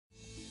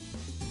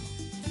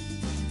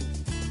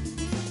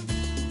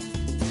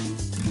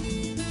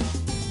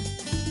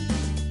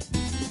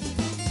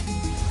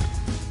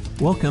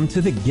Welcome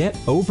to the Get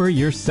Over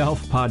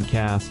Yourself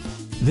podcast.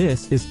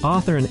 This is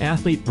author and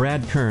athlete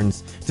Brad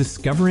Kearns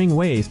discovering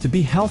ways to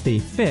be healthy,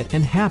 fit,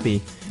 and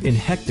happy in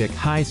hectic,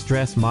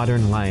 high-stress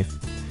modern life.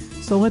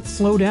 So let's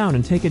slow down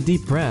and take a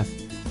deep breath,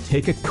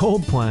 take a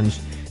cold plunge,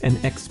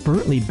 and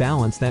expertly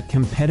balance that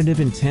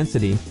competitive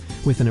intensity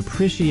with an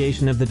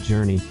appreciation of the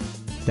journey.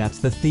 That's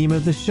the theme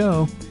of the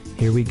show.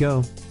 Here we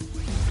go.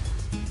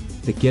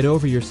 The Get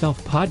Over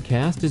Yourself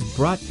podcast is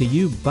brought to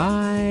you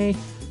by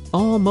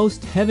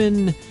Almost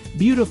Heaven,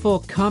 beautiful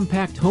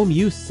compact home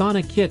use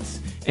sauna kits,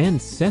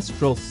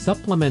 ancestral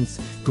supplements,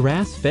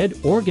 grass-fed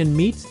organ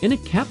meats in a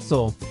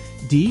capsule,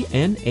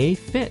 DNA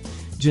Fit,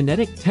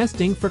 genetic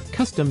testing for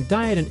custom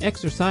diet and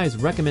exercise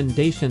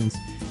recommendations,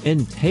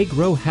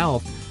 Integro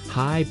Health,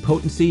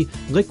 high-potency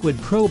liquid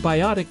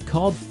probiotic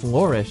called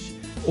Flourish,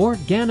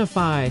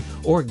 Organifi,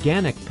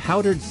 organic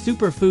powdered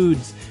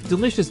superfoods,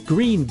 delicious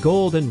green,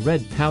 gold, and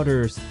red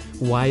powders,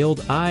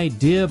 Wild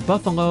Idea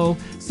Buffalo,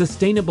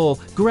 sustainable,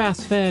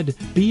 grass-fed,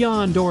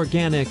 beyond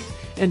organic,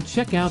 and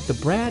check out the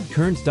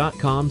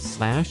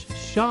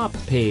bradkearns.com/shop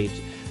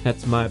page.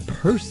 That's my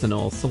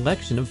personal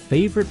selection of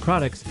favorite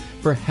products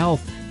for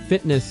health,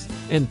 fitness,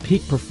 and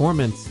peak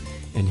performance.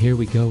 And here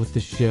we go with the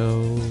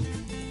show.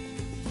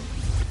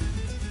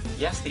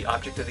 Yes, the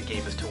object of the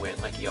game is to win,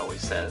 like he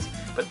always says,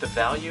 but the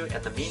value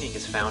and the meaning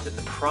is found in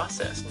the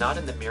process, not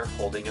in the mere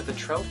holding of the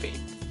trophy.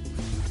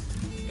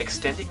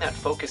 Extending that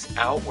focus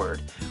outward,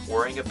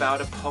 worrying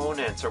about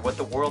opponents or what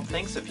the world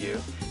thinks of you,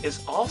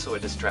 is also a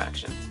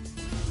distraction.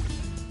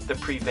 The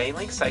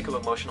prevailing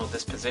psycho-emotional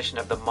disposition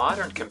of the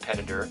modern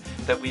competitor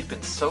that we've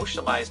been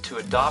socialized to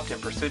adopt in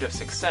pursuit of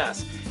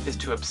success is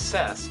to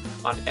obsess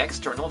on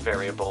external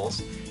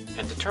variables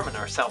and determine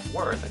our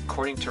self-worth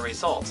according to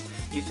results.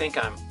 You think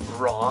I'm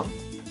wrong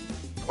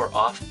or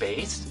off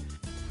base?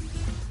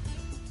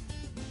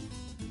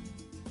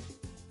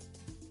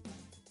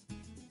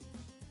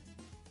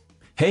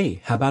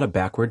 Hey, how about a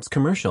backwards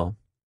commercial?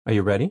 Are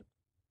you ready?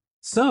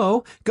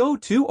 So, go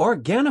to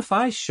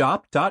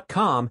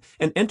OrganifiShop.com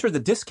and enter the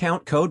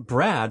discount code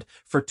BRAD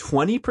for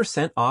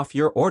 20% off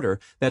your order.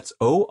 That's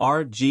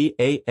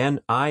ORGANIFI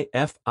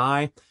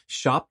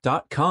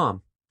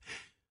shop.com.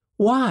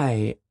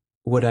 Why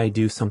would I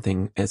do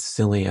something as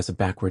silly as a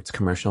backwards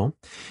commercial?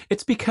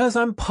 It's because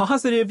I'm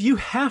positive you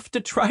have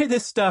to try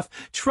this stuff.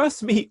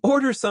 Trust me,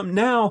 order some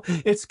now.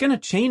 It's going to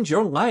change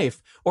your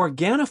life.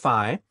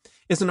 Organifi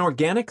is an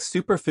organic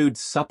superfood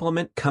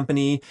supplement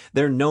company.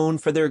 They're known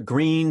for their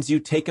greens. You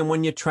take them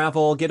when you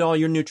travel, get all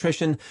your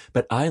nutrition.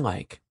 But I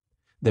like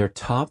their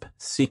top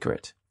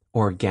secret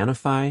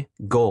Organifi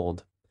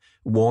Gold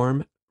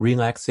warm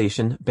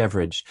relaxation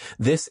beverage.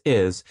 This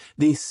is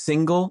the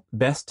single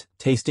best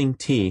tasting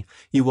tea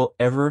you will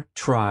ever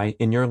try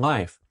in your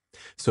life.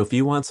 So if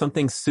you want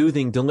something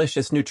soothing,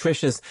 delicious,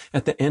 nutritious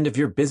at the end of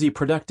your busy,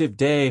 productive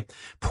day,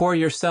 pour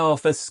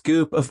yourself a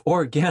scoop of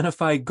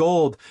Organifi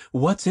Gold.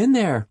 What's in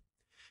there?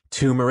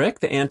 Turmeric,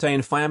 the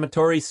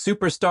anti-inflammatory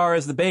superstar,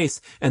 is the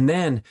base. And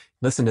then,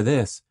 listen to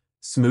this,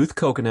 smooth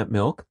coconut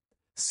milk,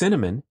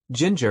 cinnamon,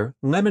 ginger,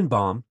 lemon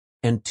balm,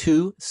 and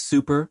 2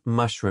 super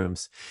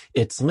mushrooms.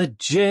 It's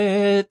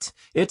legit.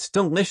 It's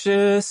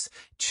delicious.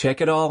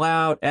 Check it all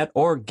out at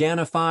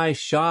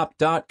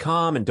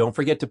OrganifiShop.com. And don't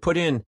forget to put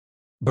in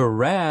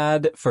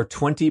BRAD for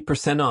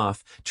 20%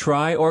 off.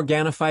 Try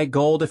Organifi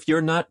Gold. If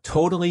you're not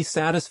totally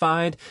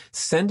satisfied,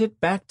 send it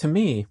back to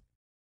me,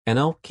 and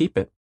I'll keep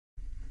it.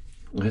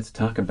 Let's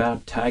talk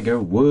about Tiger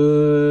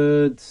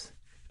Woods.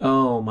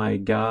 Oh my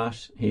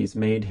gosh, he's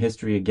made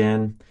history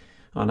again.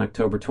 On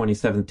October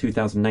 27,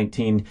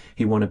 2019,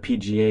 he won a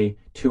PGA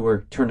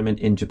Tour tournament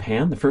in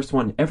Japan, the first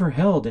one ever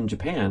held in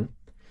Japan,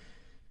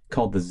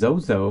 called the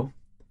Zozo.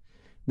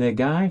 The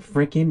guy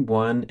freaking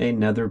won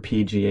another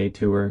PGA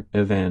Tour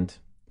event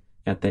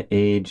at the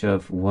age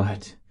of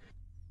what?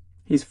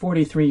 He's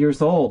 43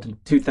 years old in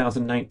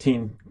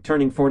 2019,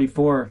 turning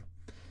 44.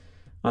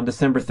 On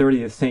December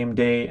 30th, same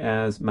day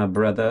as my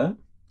brother,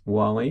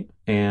 Wally,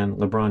 and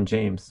LeBron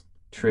James.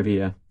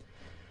 Trivia.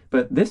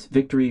 But this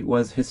victory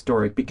was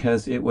historic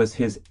because it was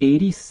his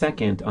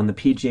 82nd on the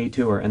PGA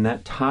Tour, and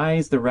that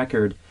ties the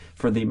record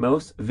for the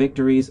most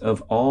victories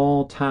of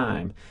all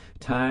time,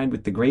 tied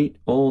with the great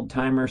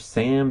old-timer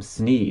Sam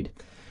Snead.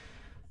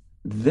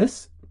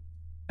 This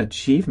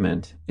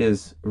achievement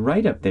is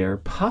right up there,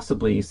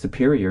 possibly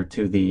superior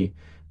to the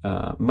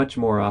much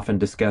more often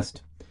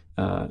discussed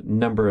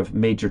number of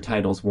major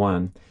titles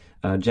won.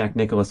 Jack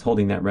Nicklaus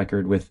holding that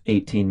record with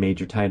 18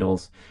 major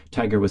titles.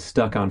 Tiger was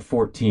stuck on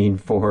 14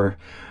 for,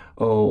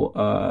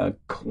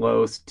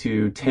 close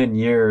to 10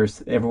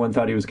 years. Everyone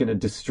thought he was going to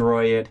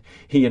destroy it.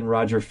 He and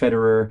Roger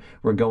Federer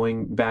were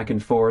going back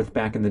and forth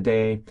back in the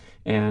day,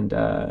 and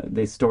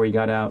the story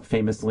got out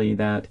famously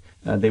that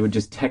they would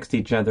just text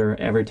each other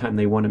every time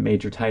they won a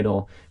major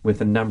title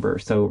with a number.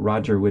 So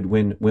Roger would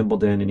win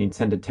Wimbledon, and he'd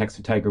send a text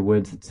to Tiger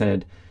Woods that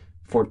said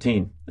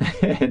 14.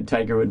 And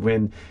Tiger would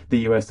win the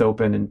U.S.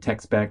 Open and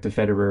text back to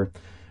Federer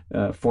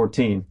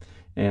 14.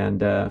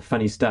 and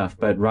funny stuff.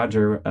 But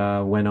Roger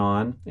went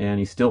on, and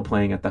he's still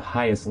playing at the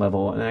highest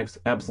level, an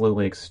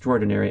absolutely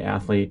extraordinary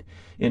athlete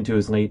into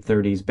his late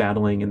 30s,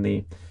 battling in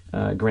the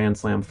Grand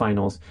Slam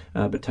finals.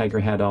 But Tiger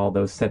had all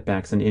those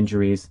setbacks and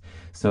injuries,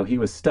 so he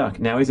was stuck.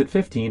 Now he's at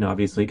 15,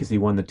 obviously, because he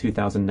won the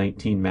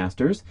 2019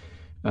 Masters.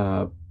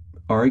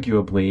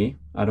 Arguably,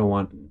 I don't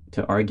want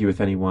to argue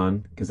with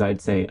anyone, because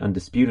I'd say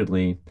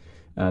undisputedly,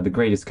 the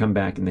greatest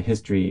comeback in the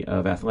history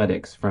of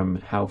athletics, from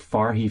how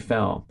far he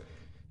fell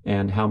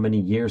and how many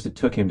years it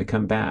took him to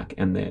come back,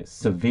 and the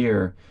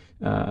severe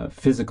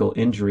physical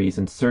injuries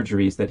and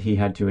surgeries that he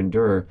had to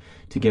endure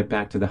to get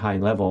back to the high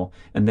level,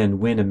 and then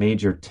win a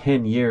major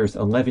 10 years,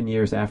 11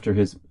 years after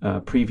his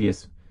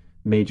previous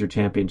major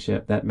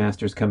championship. That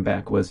Masters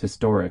comeback was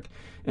historic.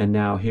 And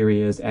now here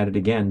he is at it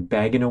again,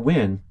 bagging a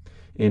win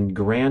in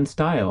grand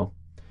style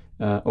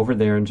over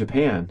there in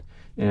Japan.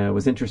 It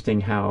was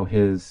interesting how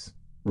his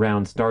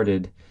round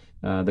started.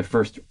 The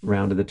first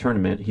round of the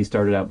tournament, he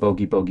started out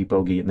bogey, bogey,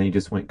 bogey, and then he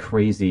just went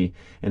crazy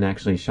and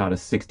actually shot a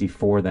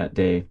 64 that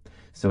day.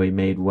 So he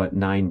made,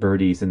 9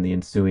 birdies in the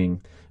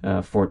ensuing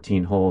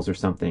 14 holes or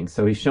something.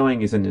 So he's showing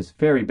he's in his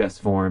very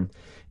best form,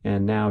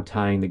 and now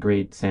tying the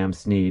great Sam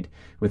Snead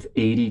with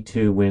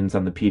 82 wins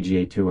on the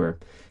PGA Tour.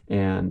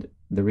 And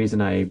the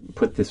reason I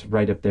put this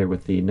right up there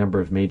with the number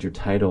of major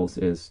titles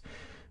is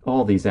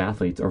all these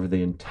athletes over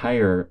the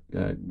entire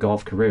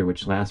golf career,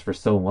 which lasts for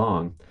so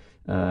long,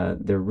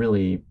 they're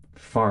really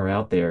far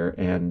out there,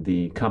 and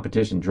the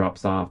competition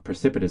drops off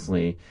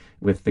precipitously,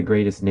 with the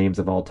greatest names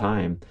of all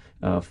time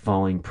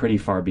falling pretty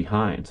far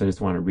behind. So I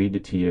just want to read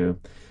it to you,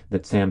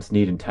 that Sam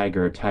Snead and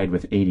Tiger are tied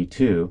with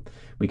 82.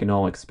 We can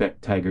all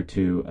expect Tiger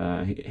to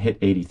hit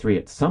 83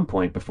 at some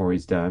point before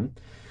he's done,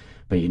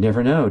 but you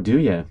never know, do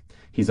you?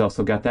 He's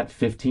also got that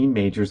 15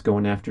 majors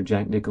going after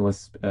Jack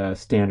Nicklaus'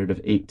 standard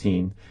of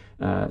 18.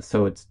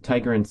 So it's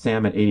Tiger and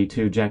Sam at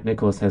 82. Jack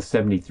Nicklaus has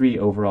 73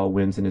 overall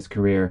wins in his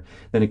career.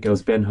 Then it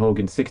goes Ben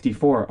Hogan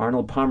 64,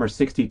 Arnold Palmer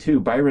 62,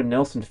 Byron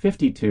Nelson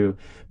 52,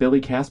 Billy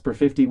Casper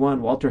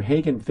 51, Walter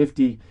Hagen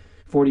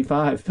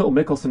 45, Phil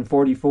Mickelson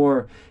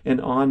 44,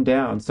 and on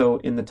down. So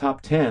in the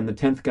top 10, the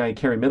 10th guy,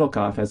 Kerry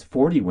Middlecoff, has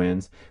 40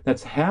 wins.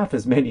 That's half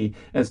as many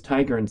as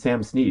Tiger and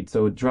Sam Snead.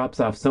 So it drops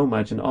off so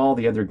much, and all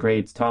the other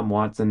greats, Tom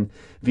Watson,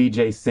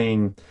 Vijay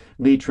Singh,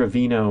 Lee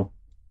Trevino,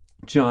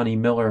 Johnny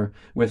Miller,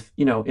 with,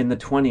 in the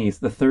 20s,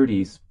 the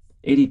 30s.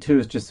 82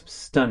 is just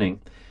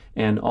stunning.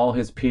 And all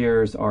his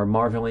peers are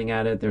marveling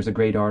at it. There's a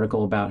great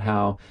article about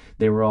how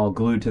they were all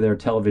glued to their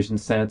television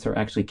sets, or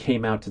actually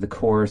came out to the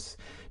course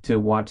to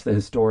watch the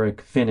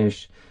historic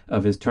finish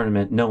of his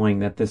tournament, knowing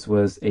that this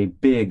was a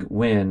big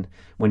win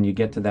when you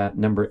get to that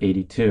number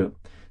 82.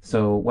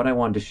 So what I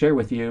wanted to share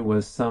with you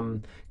was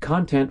some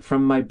content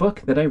from my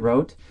book that I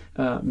wrote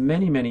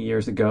many, many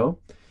years ago,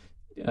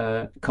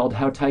 called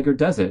How Tiger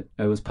Does It.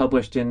 It was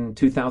published in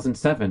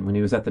 2007 when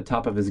he was at the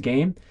top of his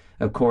game.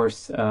 Of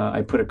course,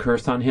 I put a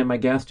curse on him, I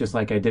guess, just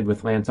like I did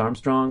with Lance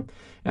Armstrong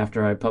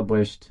after I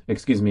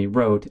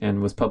wrote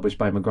and was published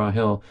by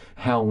McGraw-Hill,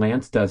 How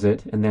Lance Does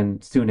It. And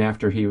then soon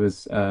after, he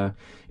was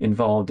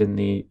involved in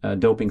the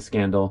doping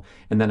scandal.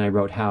 And then I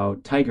wrote How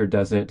Tiger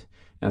Does It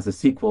as a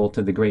sequel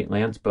to the great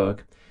Lance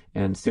book.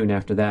 And soon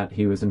after that,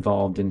 he was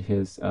involved in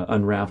his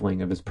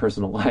unraveling of his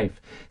personal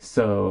life.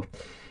 So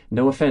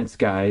no offense,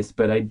 guys,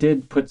 but I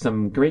did put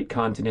some great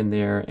content in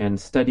there and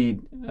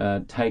studied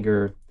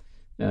Tiger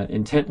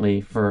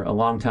intently for a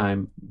long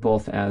time,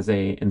 both as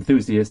a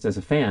enthusiast, as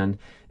a fan,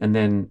 and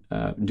then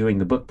doing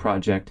the book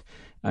project.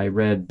 I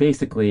read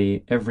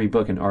basically every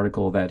book and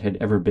article that had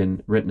ever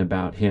been written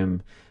about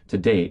him to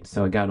date.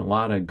 So I got a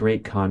lot of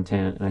great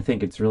content, and I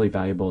think it's really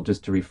valuable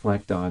just to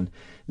reflect on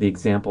the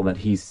example that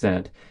he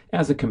set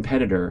as a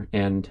competitor.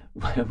 And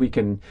we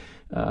can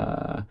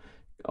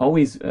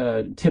always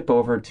tip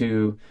over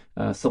to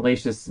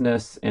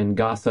salaciousness and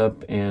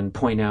gossip and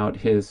point out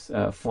his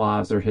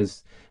flaws or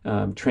his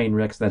train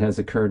wrecks that has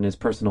occurred in his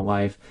personal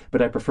life,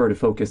 but I prefer to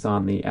focus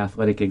on the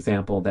athletic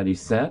example that he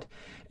set.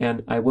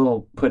 And I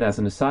will put as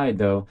an aside,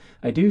 though,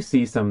 I do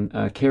see some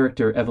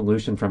character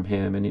evolution from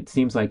him, and it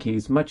seems like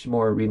he's much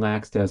more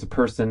relaxed as a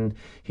person.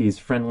 He's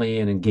friendly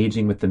and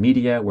engaging with the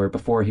media, where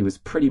before he was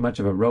pretty much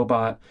of a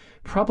robot,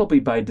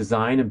 probably by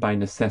design and by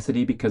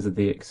necessity because of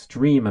the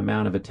extreme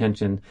amount of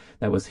attention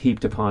that was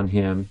heaped upon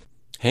him.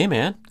 Hey,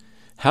 man,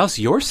 how's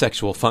your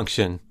sexual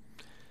function?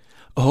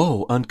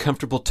 Oh,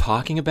 uncomfortable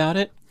talking about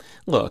it?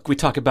 Look, we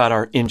talk about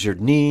our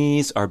injured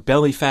knees, our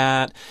belly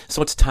fat,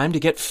 so it's time to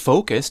get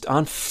focused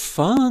on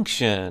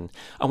function.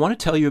 I want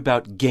to tell you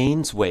about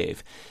GainsWave.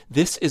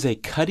 This is a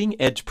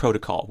cutting-edge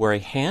protocol where a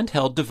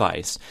handheld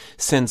device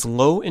sends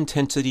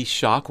low-intensity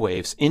shock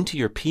waves into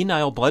your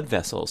penile blood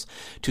vessels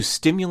to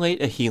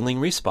stimulate a healing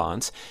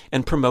response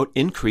and promote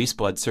increased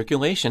blood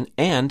circulation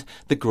and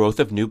the growth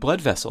of new blood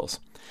vessels.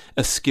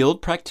 A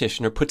skilled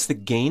practitioner puts the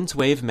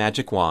GainsWave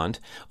magic wand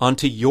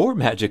onto your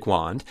magic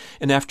wand,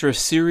 and after a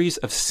series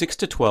of 6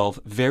 to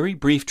 12 very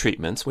brief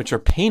treatments, which are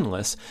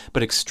painless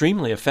but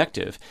extremely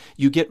effective,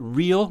 you get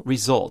real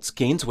results.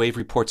 GainsWave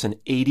reports an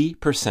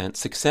 80%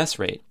 success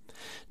rate.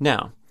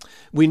 Now,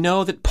 we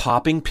know that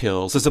popping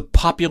pills is a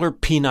popular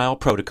penile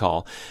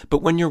protocol,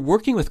 but when you're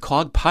working with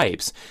clogged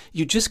pipes,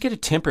 you just get a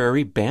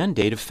temporary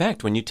Band-Aid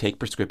effect when you take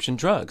prescription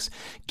drugs.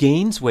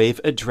 Gainswave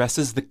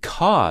addresses the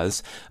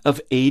cause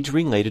of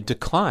age-related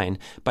decline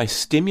by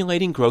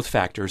stimulating growth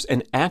factors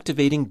and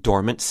activating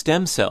dormant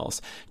stem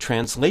cells.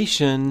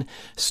 Translation: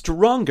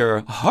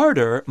 stronger,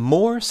 harder,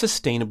 more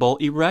sustainable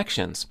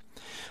erections.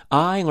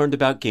 I learned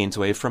about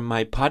Gainswave from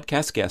my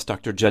podcast guest,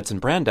 Dr. Judson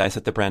Brandeis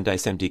at the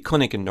Brandeis MD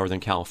Clinic in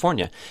Northern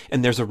California,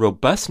 and there's a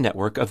robust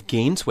network of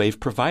Gainswave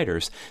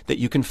providers that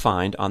you can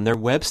find on their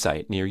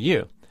website near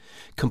you.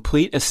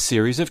 Complete a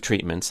series of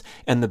treatments,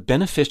 and the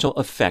beneficial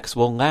effects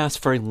will last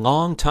for a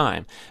long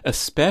time,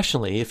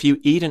 especially if you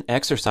eat and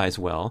exercise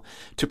well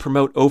to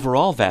promote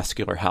overall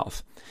vascular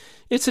health.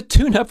 It's a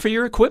tune-up for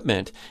your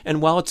equipment,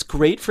 and while it's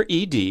great for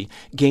ED,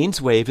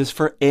 Gainswave is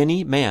for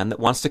any man that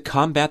wants to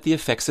combat the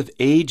effects of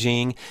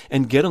aging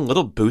and get a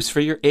little boost for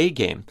your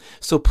A-game.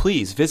 So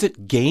please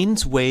visit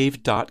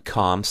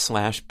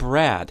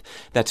gainswave.com/Brad.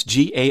 That's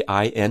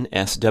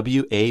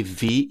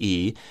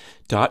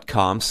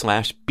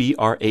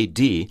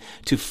GAINSWAVE.com/BRAD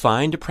to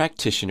find a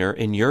practitioner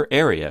in your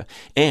area,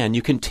 and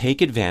you can take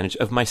advantage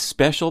of my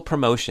special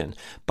promotion.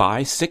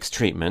 Buy 6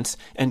 treatments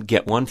and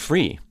get one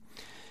free.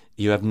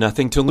 You have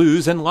nothing to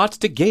lose and lots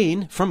to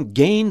gain from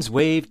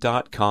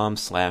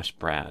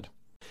gainswave.com/Brad.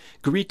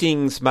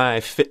 Greetings, my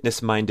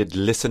fitness-minded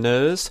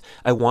listeners.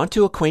 I want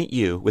to acquaint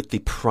you with the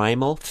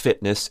Primal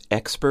Fitness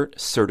Expert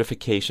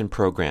Certification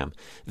Program,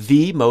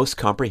 the most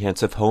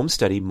comprehensive home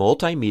study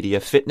multimedia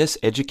fitness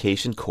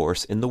education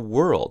course in the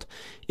world.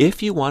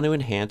 If you want to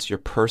enhance your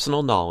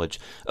personal knowledge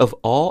of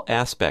all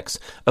aspects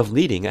of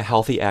leading a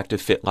healthy,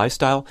 active, fit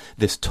lifestyle,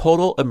 this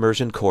total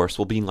immersion course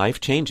will be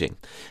life-changing.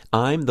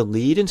 I'm the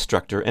lead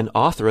instructor and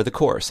author of the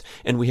course,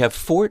 and we have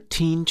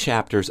 14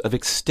 chapters of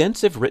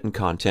extensive written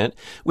content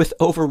with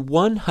over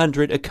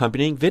 100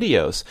 accompanying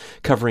videos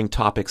covering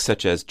topics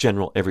such as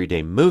general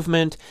everyday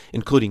movement,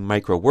 including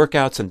micro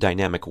workouts and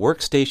dynamic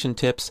workstation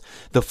tips,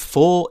 the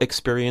full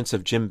experience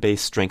of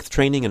gym-based strength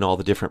training in all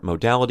the different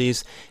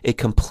modalities, a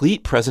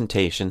complete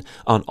presentation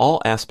on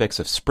all aspects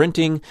of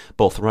sprinting,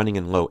 both running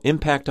and low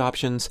impact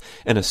options,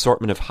 an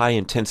assortment of high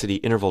intensity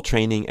interval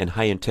training and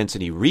high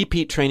intensity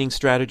repeat training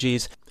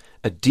strategies,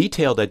 a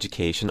detailed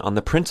education on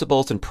the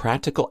principles and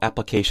practical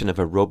application of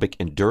aerobic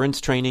endurance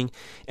training,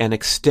 and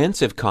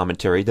extensive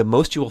commentary, the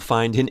most you will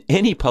find in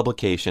any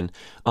publication,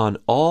 on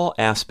all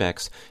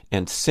aspects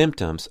and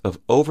symptoms of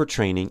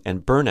overtraining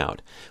and burnout.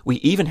 We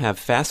even have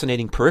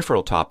fascinating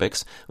peripheral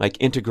topics like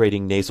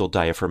integrating nasal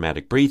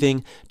diaphragmatic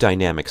breathing,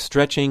 dynamic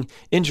stretching,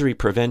 injury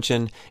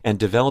prevention, and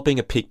developing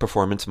a peak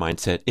performance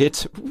mindset.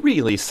 It's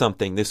really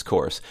something, this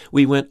course.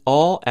 We went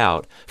all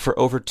out for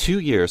over 2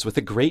 years with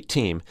a great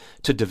team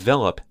to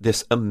develop this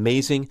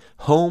amazing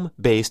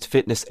home-based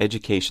fitness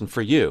education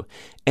for you.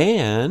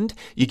 And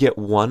you get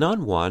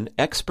one-on-one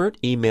expert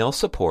email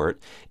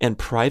support and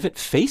private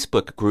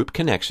Facebook group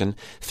connection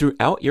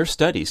throughout your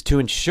studies to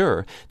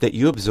ensure that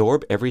you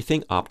absorb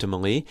everything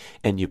optimally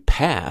and you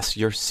pass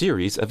your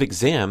series of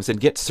exams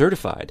and get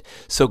certified.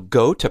 So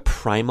go to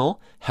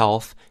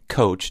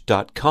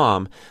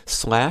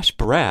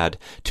primalhealthcoach.com/Brad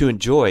to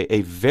enjoy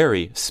a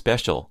very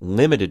special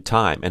limited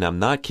time. And I'm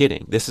not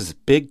kidding. This is a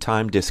big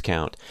time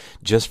discount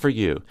just for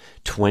you.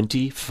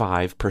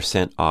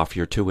 25% off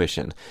your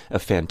tuition. A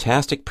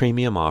fantastic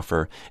premium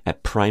offer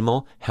at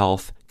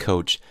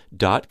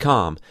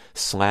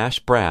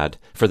primalhealthcoach.com/Brad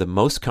for the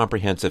most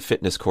comprehensive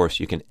fitness course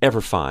you can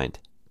ever find.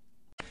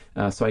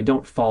 So I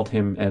don't fault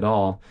him at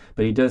all,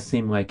 but he does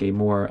seem like a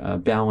more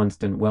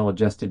balanced and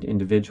well-adjusted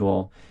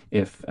individual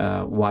if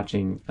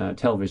watching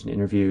television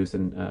interviews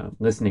and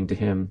listening to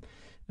him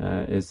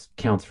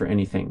counts for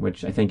anything,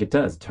 which I think it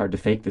does. It's hard to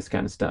fake this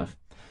kind of stuff.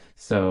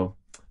 So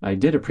I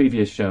did a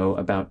previous show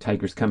about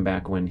Tiger's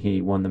comeback when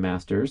he won the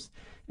Masters,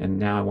 and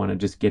now I want to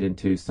just get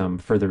into some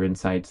further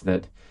insights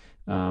that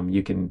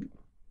you can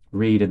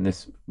read in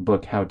this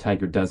book, How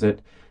Tiger Does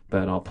It,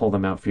 but I'll pull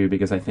them out for you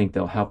because I think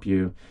they'll help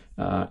you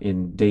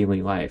in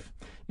daily life.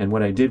 And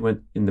what I did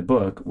in the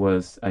book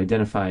was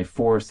identify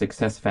 4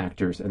 success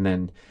factors and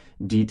then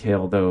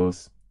detail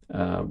those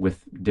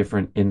with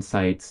different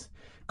insights,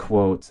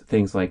 quotes,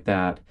 things like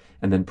that,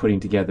 and then putting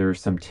together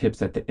some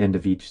tips at the end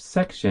of each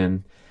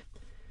section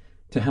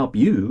to help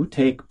you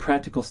take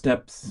practical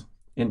steps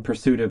in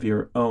pursuit of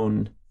your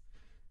own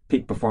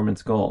peak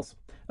performance goals.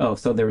 Oh,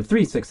 so there were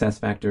 3 success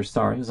factors.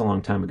 Sorry, it was a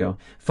long time ago.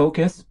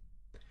 Focus,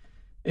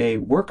 a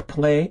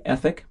work-play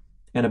ethic,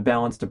 and a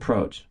balanced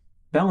approach.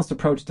 Balanced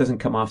approach doesn't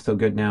come off so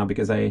good now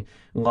because I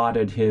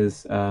lauded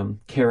his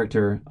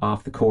character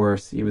off the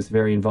course. He was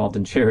very involved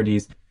in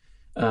charities.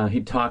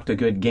 He talked a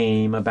good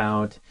game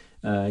about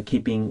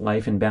keeping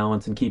life in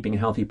balance and keeping a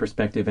healthy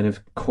perspective. And of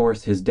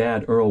course, his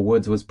dad, Earl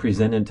Woods, was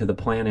presented to the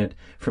planet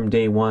from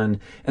day one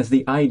as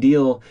the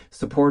ideal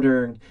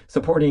supporting,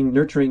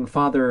 nurturing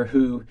father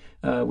who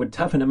would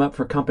toughen him up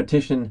for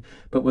competition,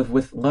 but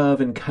with love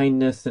and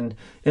kindness, and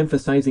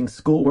emphasizing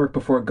schoolwork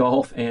before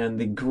golf. And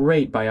the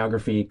great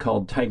biography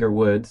called Tiger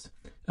Woods,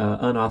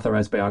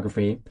 unauthorized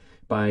biography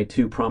by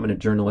two prominent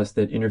journalists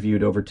that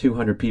interviewed over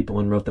 200 people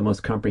and wrote the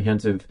most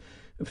comprehensive,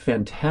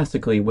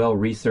 fantastically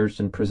well-researched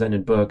and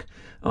presented book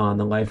on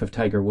the life of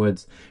Tiger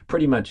Woods,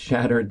 pretty much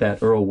shattered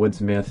that Earl Woods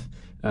myth.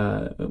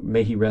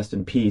 May he rest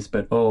in peace.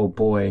 But oh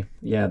boy,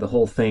 yeah, the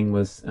whole thing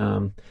was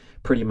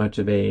pretty much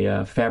of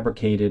a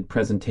fabricated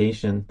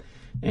presentation.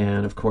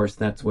 And of course,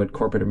 that's what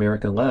corporate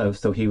America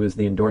loves. So he was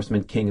the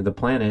endorsement king of the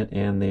planet,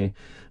 and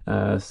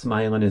the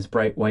smiling his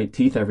bright white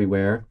teeth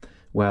everywhere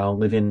while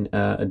living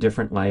a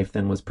different life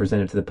than was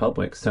presented to the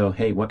public. So,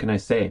 hey, what can I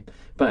say?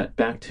 But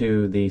back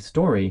to the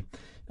story,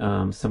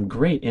 some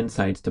great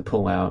insights to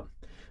pull out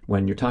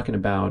when you're talking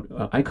about,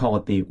 I call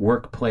it the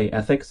work-play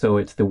ethic. So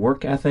it's the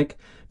work ethic,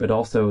 but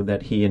also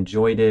that he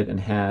enjoyed it and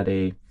had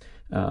a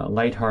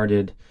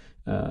lighthearted,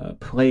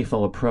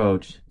 playful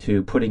approach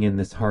to putting in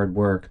this hard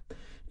work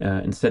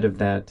instead of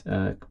that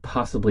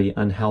possibly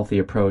unhealthy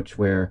approach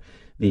where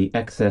the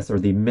excess or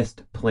the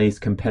misplaced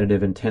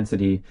competitive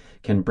intensity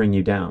can bring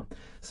you down.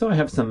 So I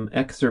have some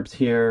excerpts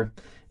here,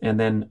 and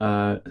then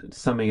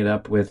summing it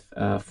up with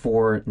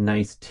 4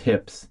 nice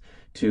tips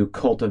to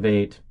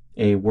cultivate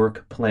a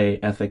work-play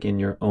ethic in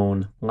your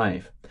own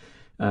life.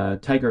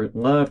 Tiger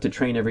loved to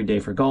train every day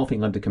for golf. He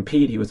loved to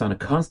compete. He was on a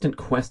constant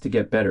quest to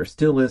get better,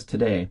 still is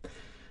today.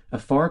 A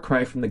far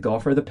cry from the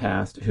golfer of the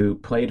past who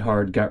played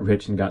hard, got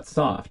rich, and got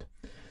soft.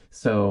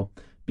 So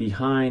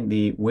behind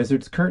the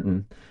wizard's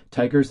curtain,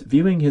 Tiger's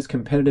viewing his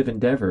competitive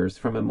endeavors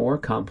from a more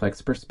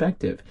complex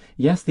perspective.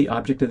 Yes, the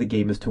object of the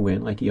game is to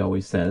win, like he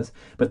always says,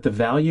 but the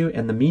value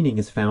and the meaning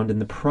is found in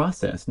the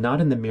process,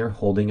 not in the mere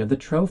holding of the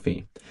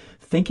trophy.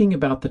 Thinking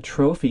about the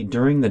trophy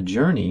during the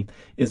journey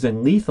is a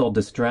lethal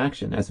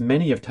distraction, as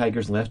many of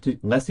Tiger's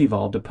less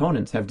evolved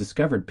opponents have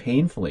discovered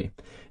painfully.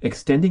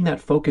 Extending that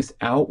focus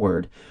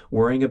outward,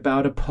 worrying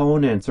about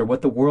opponents or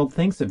what the world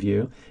thinks of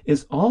you,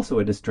 is also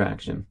a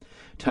distraction.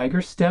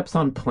 Tiger steps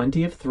on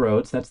plenty of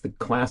throats. That's the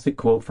classic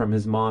quote from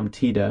his mom,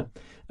 Tita,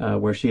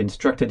 where she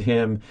instructed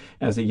him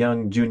as a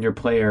young junior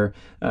player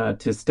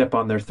to step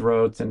on their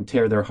throats and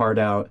tear their heart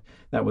out.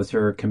 That was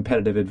her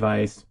competitive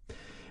advice.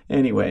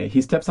 Anyway,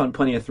 he steps on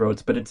plenty of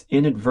throats, but it's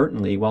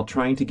inadvertently while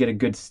trying to get a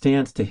good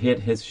stance to hit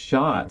his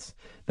shots.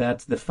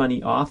 That's the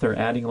funny author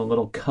adding a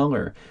little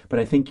color, but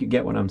I think you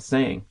get what I'm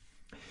saying.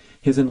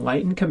 His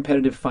enlightened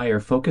competitive fire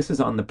focuses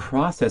on the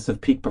process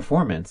of peak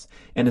performance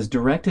and is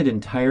directed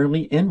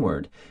entirely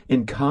inward.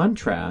 In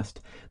contrast,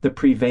 the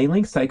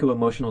prevailing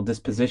psycho-emotional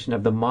disposition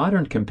of the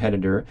modern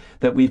competitor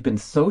that we've been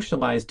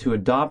socialized to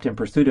adopt in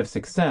pursuit of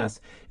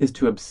success is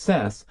to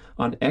obsess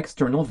on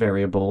external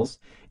variables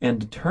and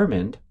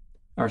determine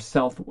our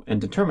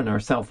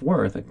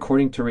self-worth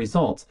according to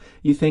results.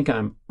 You think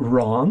I'm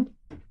wrong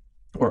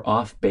or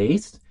off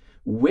base?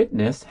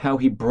 Witness how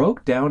he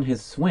broke down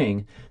his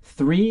swing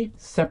 3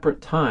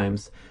 separate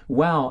times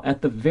while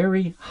at the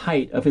very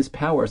height of his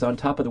powers on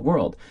top of the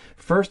world.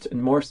 First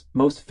and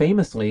most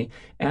famously,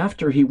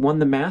 after he won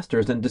the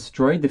Masters and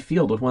destroyed the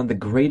field with one of the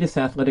greatest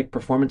athletic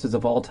performances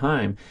of all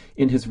time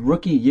in his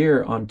rookie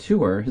year on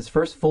tour, his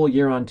first full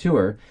year on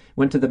tour,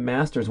 went to the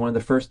Masters, one of the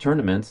first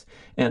tournaments,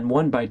 and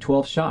won by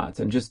 12 shots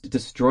and just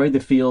destroyed the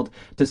field,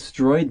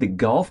 destroyed the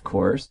golf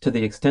course to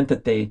the extent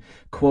that they,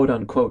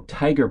 quote-unquote,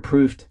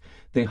 tiger-proofed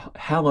the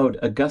hallowed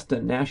Augusta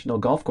National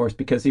Golf Course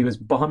because he was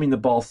bombing the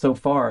ball so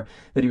far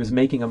that he was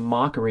making a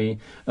mockery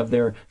of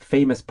their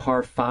famous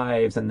par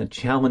 5s and the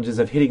challenges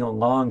of hitting a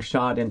long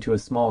shot into a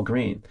small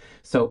green.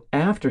 So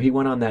after he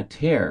went on that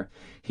tear,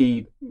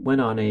 he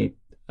went on a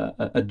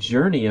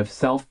journey of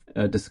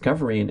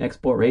self-discovery and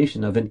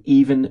exploration of an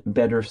even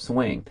better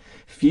swing.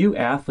 Few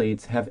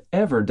athletes have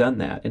ever done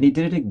that. And he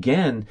did it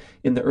again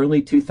in the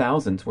early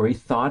 2000s where he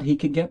thought he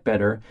could get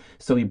better.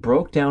 So he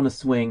broke down a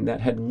swing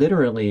that had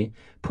literally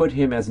put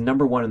him as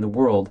number 1 in the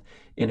world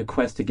in a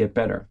quest to get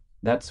better.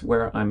 That's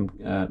where I'm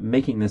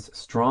making this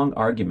strong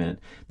argument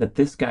that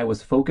this guy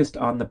was focused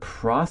on the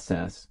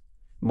process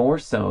more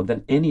so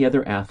than any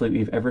other athlete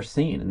we've ever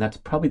seen. And that's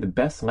probably the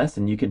best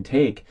lesson you can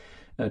take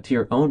to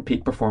your own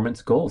peak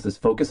performance goals is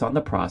focus on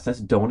the process,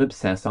 don't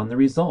obsess on the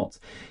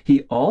results.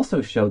 He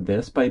also showed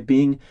this by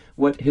being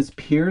what his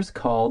peers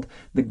called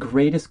the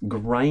greatest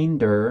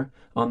grinder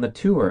on the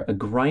tour. A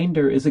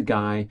grinder is a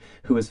guy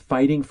who is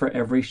fighting for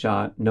every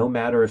shot, no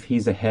matter if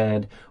he's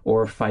ahead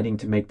or fighting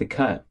to make the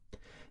cut.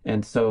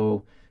 And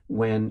so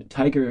when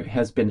Tiger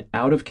has been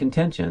out of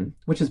contention,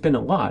 which has been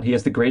a lot, he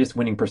has the greatest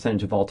winning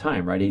percentage of all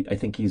time, right? I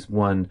think he's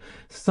won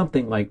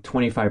something like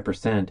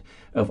 25%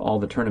 of all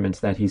the tournaments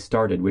that he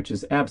started, which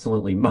is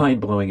absolutely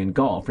mind-blowing in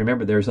golf.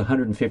 Remember, there's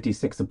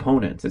 156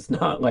 opponents. It's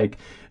not like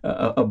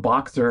a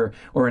boxer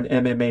or an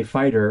MMA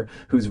fighter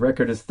whose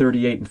record is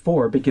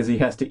 38-4 because he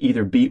has to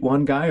either beat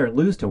one guy or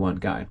lose to one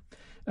guy.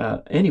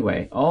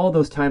 Anyway, all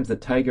those times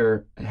that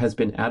Tiger has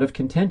been out of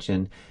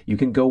contention, you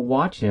can go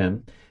watch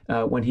him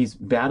when he's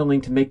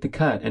battling to make the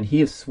cut, and he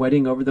is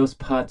sweating over those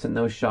putts and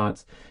those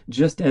shots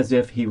just as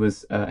if he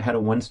was had a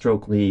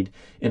one-stroke lead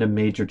in a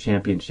major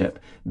championship.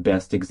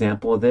 Best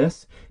example of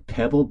this,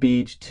 Pebble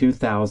Beach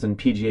 2000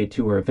 PGA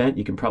Tour event.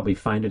 You can probably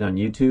find it on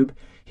YouTube.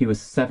 He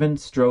was 7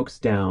 strokes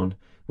down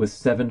with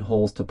 7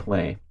 holes to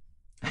play.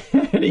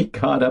 And he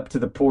caught up to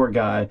the poor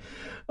guy.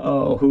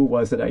 Oh, who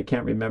was it? I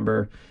can't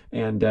remember.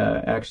 And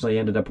actually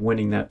ended up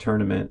winning that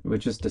tournament,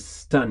 which is just a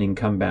stunning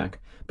comeback.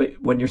 But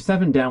when you're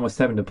 7 down with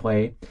 7 to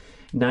play,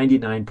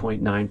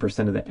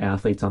 99.9% of the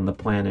athletes on the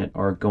planet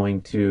are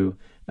going to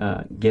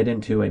get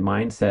into a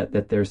mindset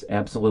that there's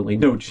absolutely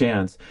no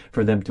chance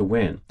for them to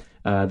win.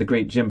 The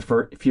great Jim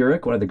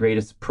Furyk, one of the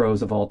greatest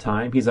pros of all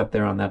time, he's up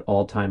there on that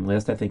all-time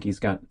list. I think he's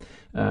got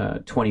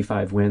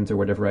 25 wins or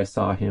whatever. I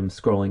saw him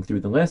scrolling through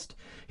the list.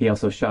 He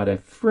also shot a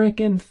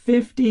frickin'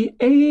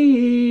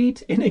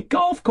 58 in a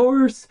golf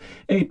course,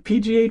 a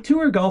PGA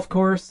Tour golf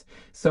course.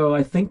 So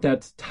I think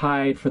that's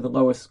tied for the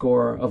lowest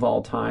score of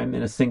all time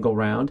in a single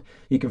round.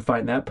 You can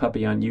find that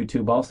puppy on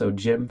YouTube also,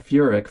 Jim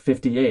Furyk,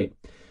 58.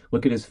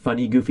 Look at his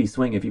funny, goofy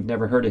swing. If you've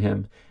never heard of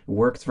him, it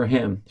works for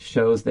him.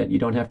 Shows that you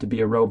don't have to be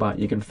a robot.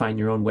 You can find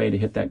your own way to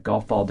hit that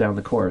golf ball down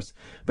the course.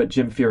 But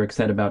Jim Furyk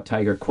said about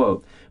Tiger,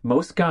 quote,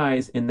 "Most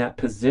guys in that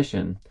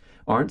position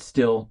aren't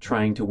still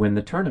trying to win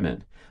the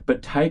tournament.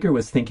 But Tiger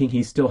was thinking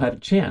he still had a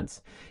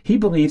chance. He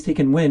believes he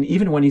can win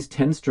even when he's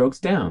 10 strokes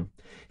down.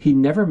 He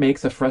never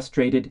makes a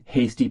frustrated,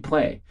 hasty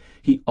play.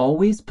 He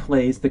always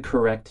plays the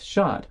correct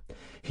shot.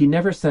 He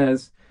never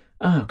says,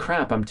 oh,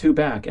 crap, I'm two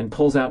back, and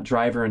pulls out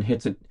driver and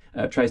hits it,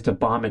 tries to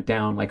bomb it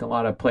down like a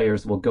lot of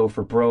players will go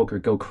for broke or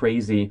go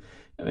crazy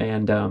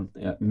and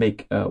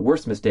make a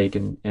worse mistake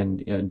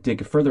and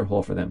dig a further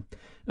hole for them."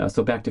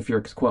 So back to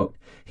Furyk's quote.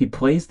 He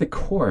plays the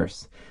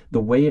course the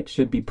way it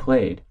should be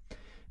played.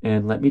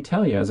 And let me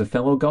tell you, as a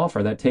fellow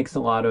golfer, that takes a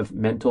lot of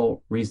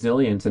mental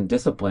resilience and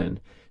discipline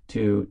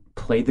to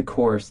play the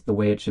course the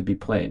way it should be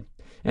played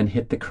and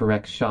hit the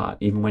correct shot,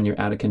 even when you're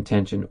out of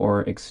contention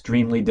or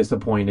extremely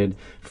disappointed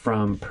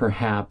from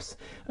perhaps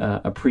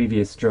a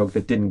previous stroke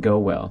that didn't go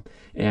well.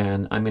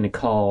 And I'm going to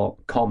call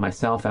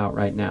myself out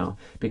right now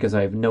because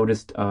I've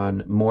noticed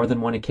on more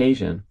than one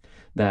occasion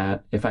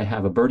that if I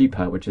have a birdie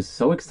putt, which is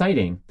so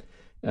exciting,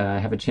 I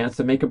have a chance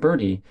to make a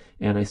birdie,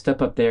 and I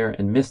step up there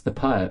and miss the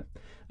putt,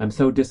 I'm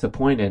so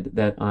disappointed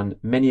that on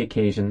many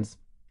occasions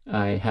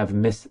I have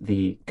missed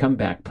the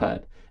comeback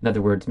putt. In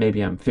other words,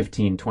 maybe I'm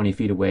 15, 20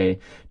 feet away,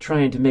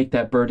 trying to make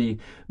that birdie,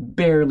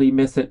 barely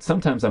miss it.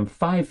 Sometimes I'm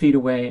 5 feet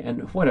away,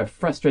 and what a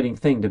frustrating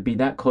thing to be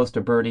that close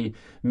to birdie,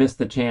 miss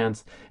the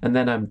chance, and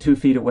then I'm 2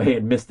 feet away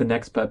and miss the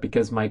next putt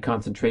because my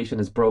concentration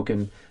is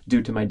broken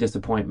due to my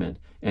disappointment.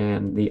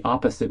 And the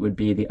opposite would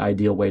be the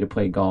ideal way to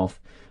play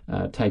golf.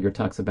 Tiger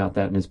talks about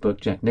that in his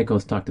book. Jack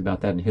Nicklaus talked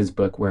about that in his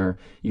book, where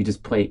you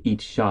just play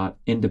each shot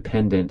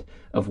independent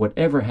of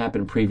whatever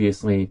happened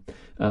previously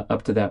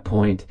up to that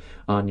point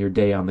on your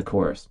day on the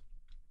course.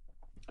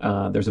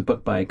 There's a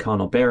book by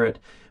Connell Barrett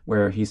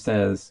where he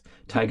says,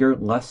 Tiger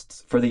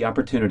lusts for the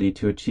opportunity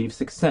to achieve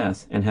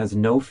success and has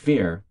no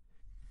fear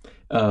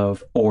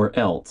of or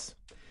else.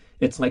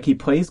 It's like he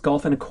plays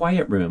golf in a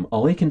quiet room.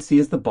 All he can see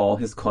is the ball,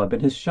 his club,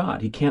 and his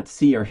shot. He can't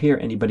see or hear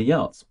anybody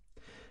else.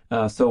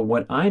 So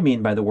what I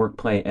mean by the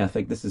work-play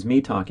ethic, this is me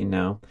talking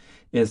now,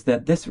 is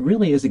that this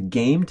really is a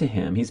game to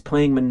him. He's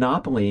playing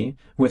Monopoly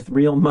with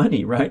real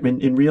money, right?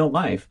 In real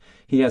life.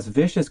 He has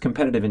vicious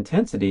competitive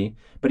intensity,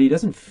 but he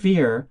doesn't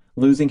fear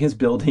losing his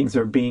buildings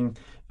or being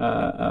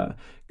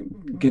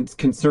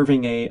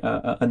conserving a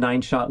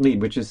 9-shot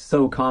lead, which is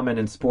so common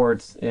in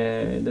sports,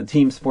 the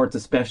team sports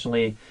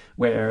especially,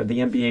 where the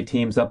NBA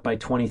team's up by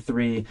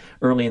 23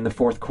 early in the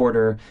fourth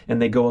quarter,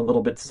 and they go a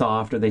little bit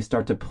soft, or they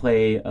start to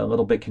play a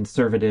little bit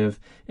conservative,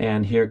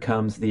 and here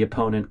comes the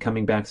opponent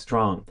coming back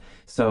strong.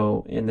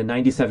 So in the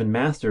 97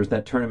 Masters,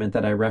 that tournament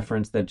that I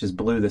referenced that just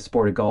blew the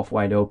sport of golf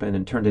wide open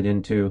and turned it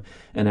into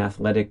an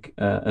athletic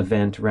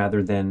event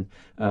rather than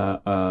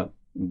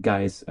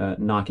guys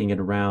knocking it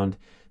around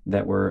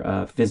that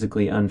were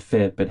physically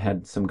unfit but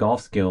had some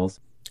golf skills.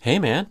 Hey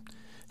man,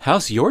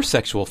 how's your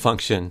sexual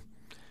function?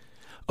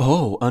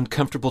 Oh,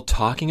 uncomfortable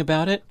talking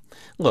about it?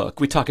 Look,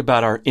 we talk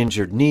about our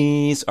injured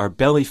knees, our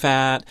belly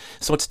fat,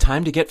 so it's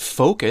time to get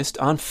focused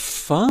on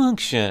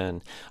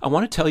function. I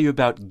want to tell you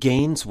about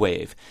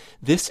GainsWave.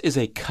 This is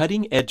a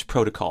cutting-edge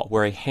protocol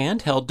where a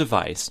handheld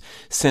device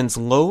sends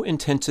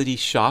low-intensity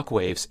shock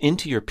waves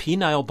into your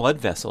penile blood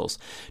vessels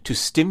to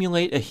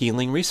stimulate a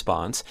healing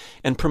response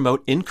and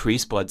promote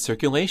increased blood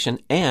circulation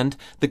and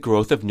the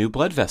growth of new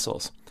blood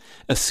vessels.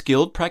 A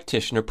skilled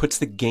practitioner puts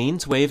the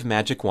GainsWave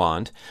magic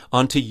wand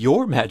onto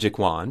your magic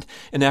wand,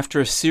 and after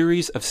a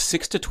series of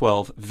 6 to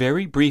 12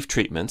 very brief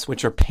treatments,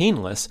 which are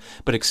painless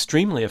but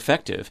extremely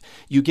effective,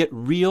 you get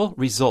real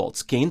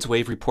results.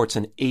 GainsWave reports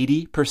an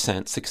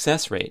 80%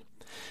 success rate.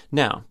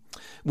 Now,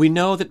 we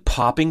know that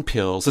popping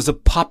pills is a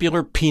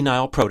popular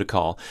penile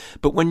protocol,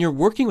 but when you're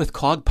working with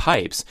clogged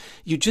pipes,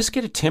 you just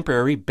get a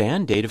temporary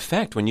Band-Aid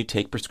effect when you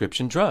take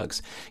prescription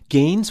drugs.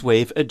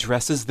 GainsWave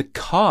addresses the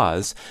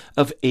cause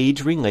of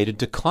age-related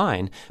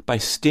decline by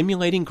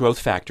stimulating growth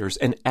factors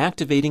and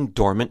activating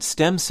dormant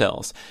stem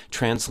cells.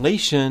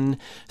 Translation: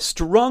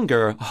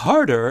 stronger,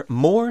 harder,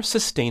 more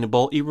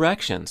sustainable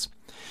erections.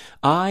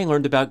 I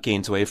learned about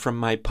GainsWave from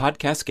my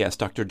podcast guest,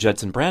 Dr.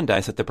 Judson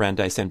Brandeis at the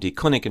Brandeis MD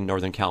Clinic in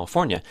Northern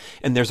California,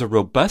 and there's a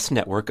robust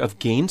network of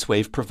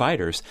GainsWave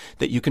providers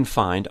that you can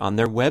find on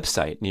their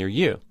website near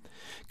you.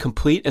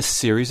 Complete a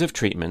series of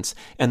treatments,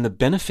 and the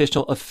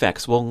beneficial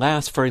effects will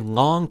last for a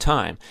long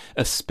time,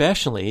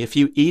 especially if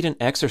you eat and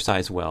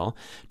exercise well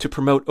to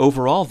promote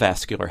overall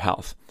vascular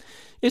health.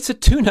 It's a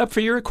tune-up for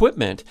your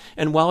equipment,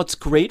 and while it's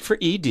great for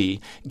ED,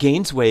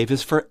 GainsWave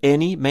is for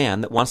any man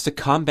that wants to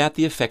combat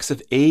the effects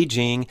of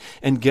aging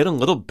and get a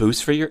little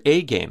boost for your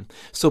A game.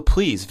 So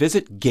please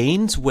visit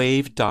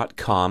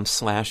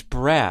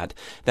gainswave.com/Brad.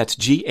 That's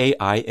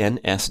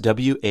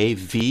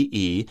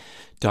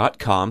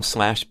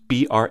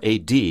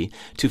GAINSWAVE.com/BRAD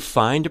to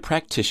find a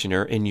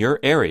practitioner in your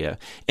area,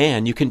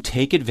 and you can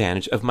take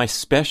advantage of my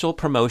special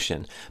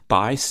promotion,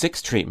 buy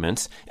 6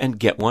 treatments and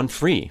get 1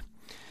 free.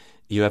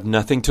 You have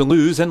nothing to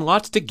lose and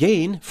lots to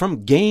gain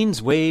from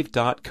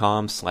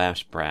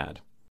gainswave.com/Brad.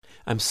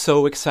 I'm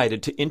so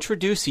excited to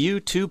introduce you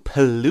to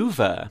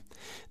Peluva.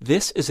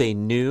 This is a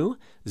new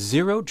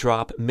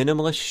zero-drop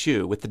minimalist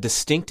shoe with the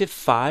distinctive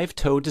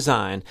 5-toe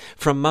design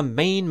from my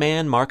main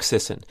man, Mark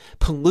Sisson.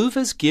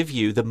 Peluvas give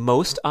you the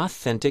most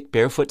authentic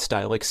barefoot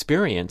style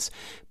experience,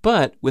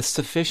 but with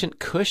sufficient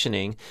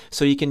cushioning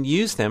so you can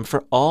use them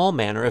for all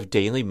manner of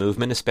daily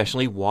movement,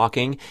 especially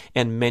walking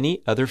and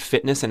many other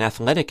fitness and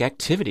athletic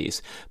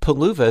activities.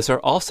 Peluvas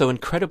are also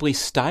incredibly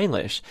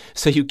stylish,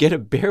 so you get a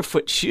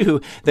barefoot shoe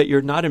that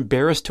you're not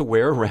embarrassed to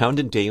wear around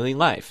in daily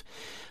life.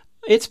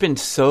 It's been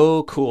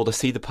so cool to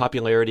see the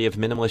popularity of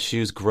minimalist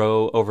shoes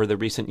grow over the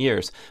recent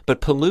years, but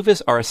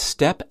Peluvas are a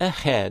step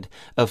ahead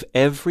of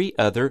every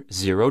other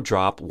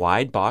zero-drop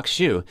wide-box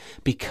shoe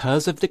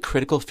because of the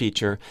critical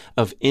feature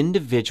of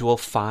individual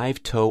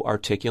 5-toe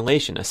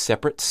articulation, a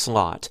separate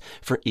slot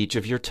for each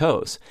of your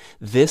toes.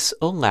 This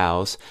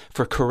allows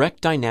for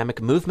correct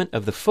dynamic movement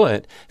of the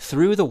foot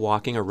through the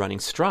walking or running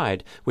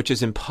stride, which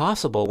is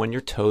impossible when your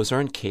toes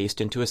are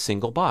encased into a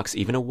single box,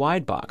 even a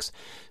wide box.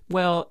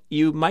 Well,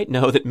 you might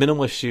know that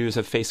minimalist shoes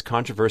have faced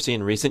controversy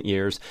in recent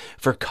years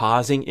for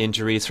causing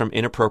injuries from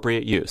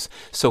inappropriate use.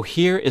 So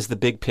here is the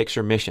big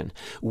picture mission.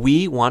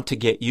 We want to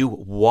get you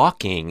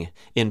walking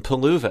in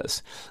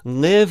Peluvas,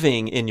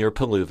 living in your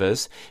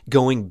Peluvas,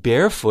 going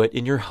barefoot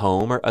in your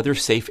home or other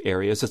safe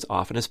areas as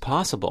often as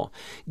possible.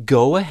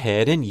 Go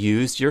ahead and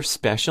use your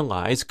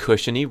specialized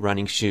cushiony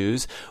running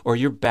shoes or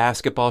your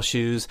basketball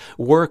shoes,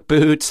 work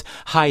boots,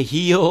 high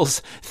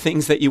heels,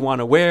 things that you want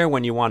to wear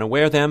when you want to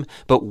wear them,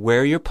 but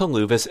wear your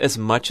Peluvas as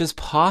much as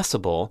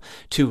possible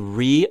to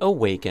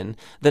reawaken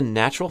the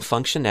natural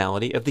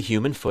functionality of the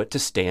human foot to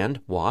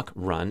stand, walk,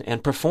 run,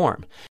 and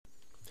perform.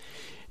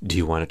 Do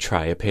you want to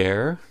try a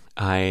pair?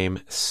 I'm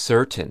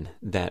certain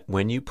that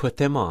when you put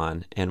them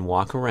on and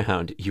walk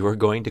around, you are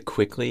going to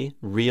quickly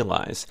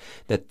realize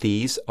that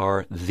these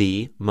are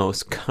the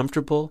most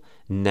comfortable,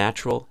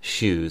 natural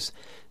shoes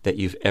that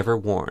you've ever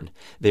worn.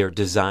 They are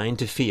designed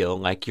to feel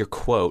like you're,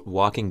 quote,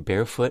 walking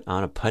barefoot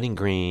on a putting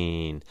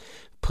green.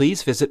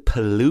 Please visit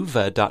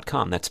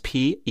peluva.com, that's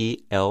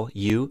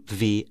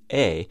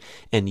Peluva,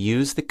 and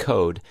use the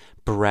code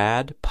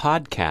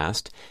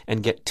BRADPODCAST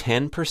and get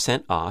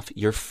 10% off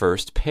your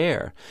first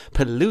pair.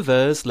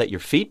 Peluvas, let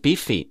your feet be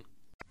feet.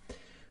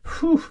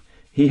 Whew,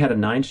 he had a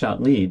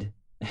 9-shot lead.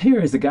 Here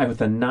is a guy with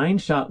a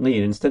 9-shot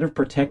lead. Instead of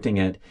protecting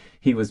it,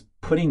 he was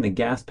putting the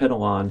gas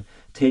pedal on,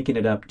 taking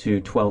it up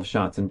to 12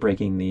 shots and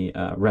breaking the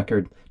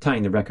record,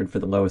 tying the record for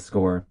the lowest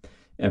score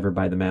ever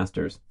by the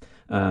Masters.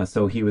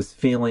 So he was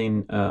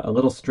feeling a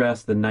little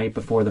stressed the night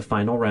before the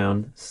final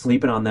round,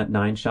 sleeping on that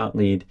 9-shot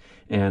lead,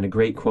 and a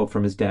great quote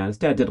from his dad. His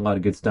dad did a lot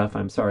of good stuff.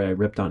 I'm sorry I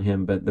ripped on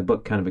him, but the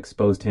book kind of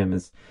exposed him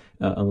as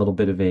a little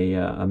bit of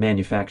a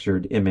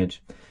manufactured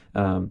image.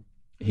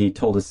 He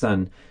told his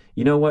son,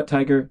 "You know what,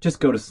 Tiger? Just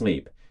go to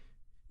sleep.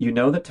 You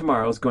know that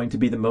tomorrow is going to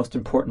be the most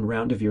important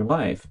round of your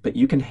life, but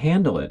you can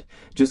handle it.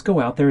 Just go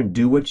out there and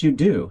do what you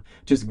do.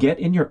 Just get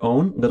in your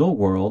own little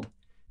world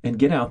and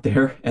get out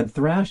there and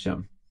thrash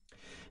them."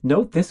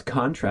 Note this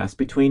contrast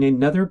between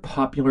another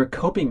popular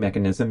coping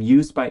mechanism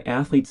used by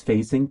athletes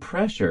facing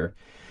pressure.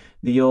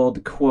 The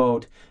old,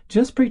 quote,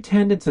 "just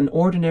pretend it's an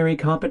ordinary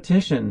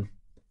competition."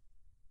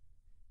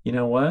 You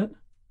know what?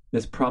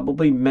 This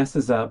probably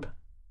messes up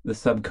the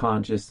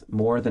subconscious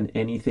more than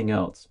anything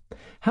else.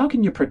 How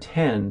can you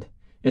pretend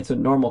it's a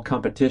normal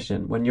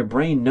competition when your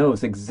brain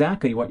knows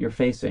exactly what you're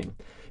facing?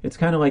 It's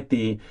kind of like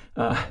the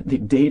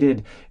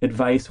dated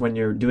advice when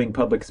you're doing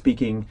public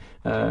speaking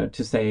to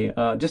say,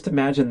 just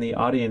imagine the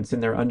audience in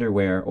their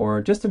underwear, or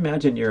just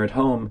imagine you're at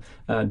home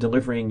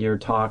delivering your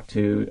talk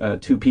to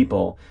 2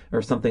 people,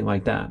 or something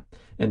like that.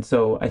 And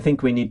so I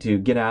think we need to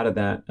get out of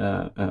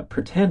that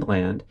pretend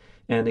land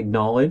and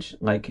acknowledge,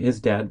 like his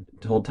dad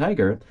told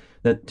Tiger,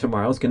 that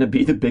tomorrow's going to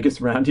be the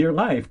biggest round of your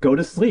life. Go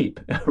to sleep,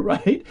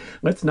 right?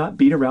 Let's not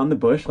beat around the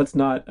bush. Let's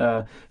not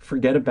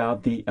forget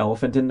about the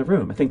elephant in the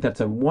room. I think that's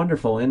a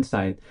wonderful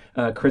insight.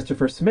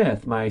 Christopher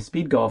Smith, my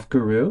speed golf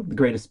guru, the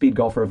greatest speed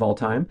golfer of all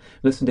time,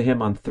 listen to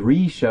him on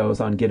 3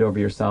 shows on Get Over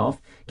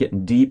Yourself,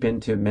 getting deep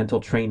into mental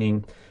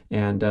training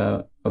and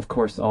of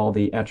course, all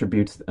the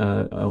attributes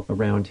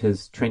around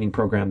his training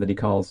program that he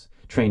calls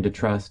Train to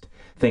Trust,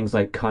 things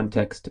like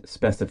context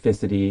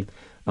specificity,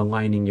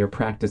 aligning your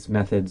practice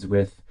methods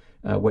with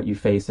what you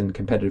face in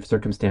competitive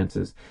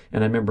circumstances.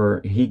 And I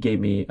remember he gave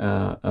me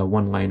a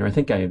one-liner. I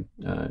think I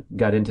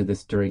got into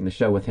this during the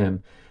show with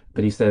him,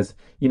 but he says,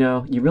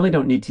 you really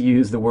don't need to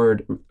use the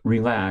word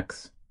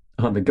relax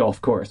on the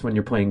golf course when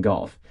you're playing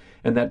golf.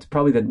 And that's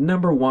probably the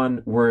number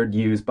one word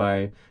used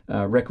by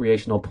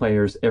recreational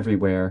players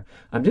everywhere.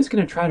 I'm just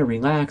going to try to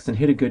relax and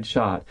hit a good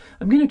shot.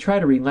 I'm going to try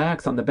to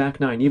relax on the back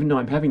nine, even though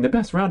I'm having the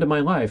best round of my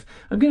life.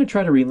 I'm going to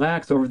try to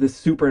relax over this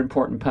super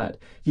important putt.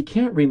 You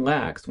can't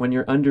relax when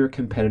you're under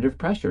competitive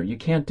pressure. You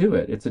can't do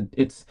it.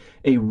 It's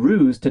a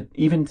ruse to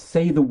even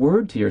say the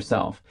word to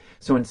yourself.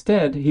 So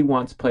instead, he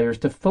wants players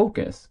to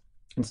focus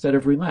instead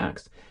of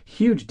relax.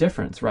 Huge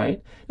difference,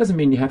 right? Doesn't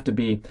mean you have to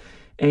be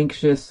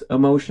anxious,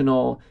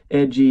 emotional,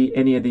 edgy,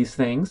 any of these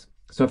things.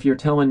 So if you're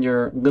telling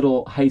your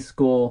little high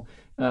school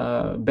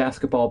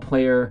basketball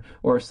player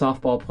or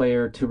softball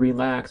player to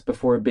relax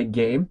before a big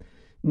game,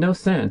 no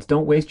sense.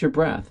 Don't waste your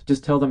breath.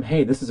 Just tell them,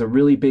 hey, this is a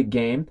really big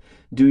game.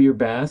 Do your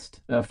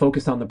best.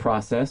 Focus on the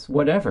process.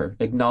 Whatever.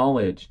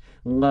 Acknowledge.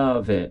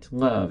 Love it.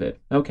 Love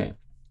it. Okay.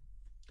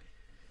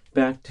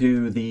 Back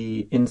to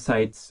the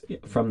insights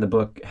from the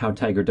book, How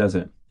Tiger Does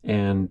It.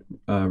 And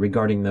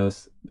regarding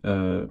those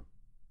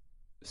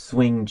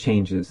swing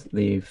changes,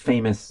 the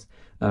famous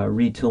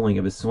retooling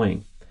of his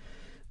swing.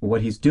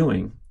 What he's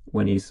doing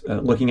when he's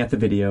looking at the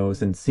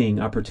videos and seeing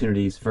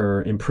opportunities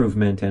for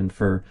improvement and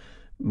for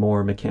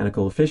more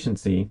mechanical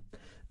efficiency,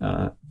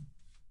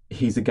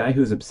 he's a guy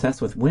who's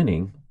obsessed with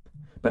winning,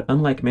 but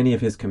unlike many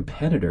of his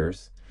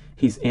competitors,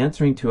 he's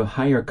answering to a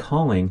higher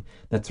calling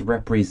that's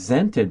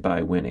represented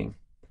by winning.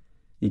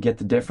 You get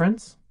the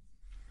difference?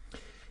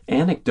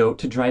 Anecdote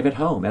to drive it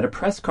home. At a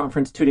press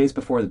conference 2 days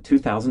before the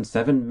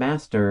 2007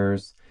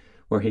 Masters,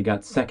 where he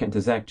got second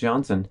to Zach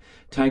Johnson,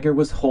 Tiger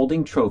was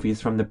holding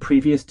trophies from the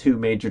previous two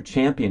major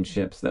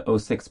championships, the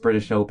 '06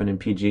 British Open and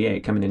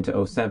PGA, coming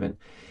into '07.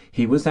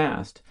 He was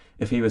asked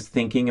if he was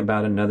thinking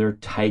about another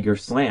Tiger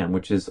Slam,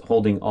 which is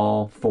holding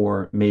all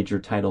four major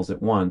titles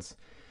at once,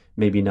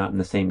 maybe not in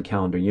the same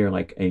calendar year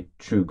like a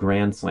true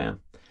Grand Slam.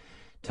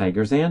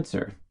 Tiger's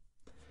answer: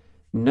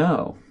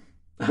 no.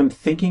 I'm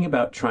thinking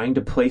about trying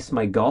to place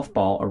my golf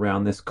ball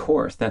around this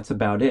course. That's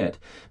about it.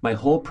 My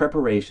whole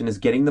preparation is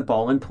getting the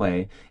ball in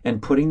play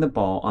and putting the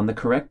ball on the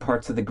correct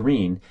parts of the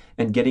green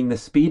and getting the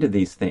speed of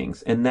these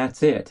things. And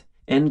that's it.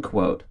 End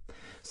quote.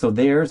 So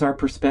there's our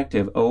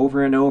perspective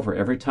over and over.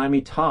 Every time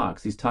he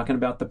talks, he's talking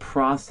about the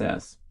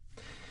process.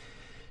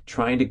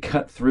 Trying to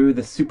cut through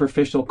the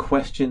superficial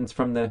questions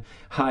from the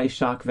high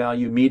shock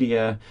value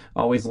media,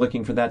 always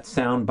looking for that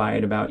sound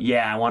bite about,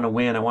 yeah, I want to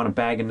win. I want to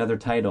bag another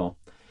title.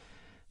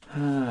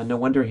 No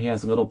wonder he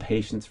has little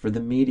patience for the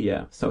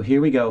media. So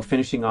here we go,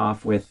 finishing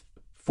off with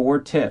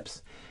 4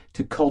 tips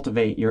to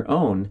cultivate your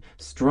own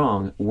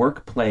strong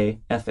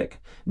work-play ethic.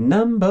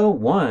 Number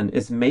 1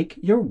 is make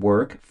your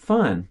work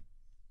fun.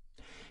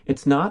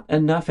 It's not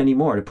enough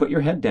anymore to put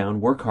your head down,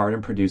 work hard,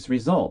 and produce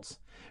results.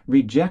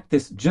 Reject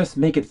this just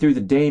make it through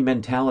the day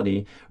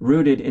mentality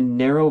rooted in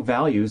narrow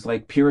values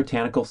like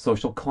puritanical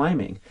social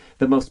climbing.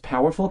 The most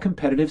powerful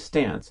competitive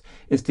stance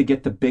is to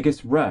get the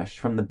biggest rush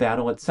from the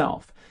battle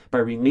itself. By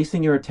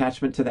releasing your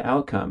attachment to the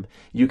outcome,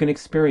 you can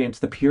experience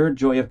the pure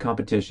joy of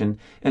competition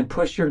and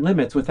push your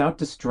limits without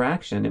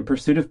distraction in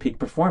pursuit of peak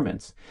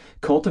performance.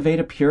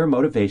 Cultivate a pure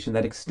motivation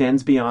that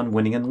extends beyond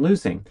winning and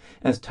losing,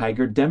 as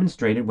Tiger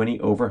demonstrated when he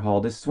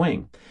overhauled his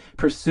swing.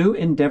 Pursue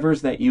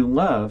endeavors that you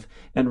love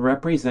and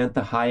represent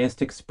the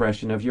highest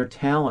expression of your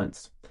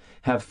talents.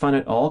 Have fun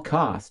at all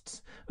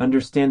costs,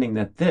 understanding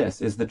that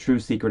this is the true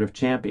secret of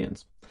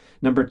champions.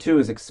 Number 2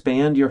 is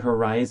expand your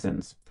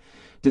horizons.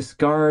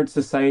 Discard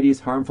society's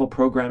harmful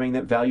programming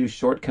that values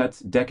shortcuts,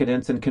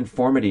 decadence, and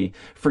conformity.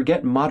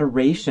 Forget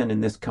moderation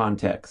in this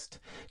context.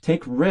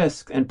 Take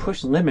risks and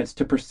push limits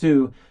to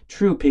pursue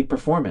true peak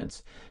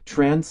performance.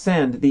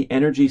 Transcend the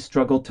energy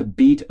struggle to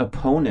beat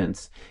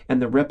opponents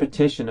and the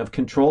repetition of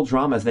control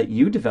dramas that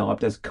you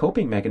developed as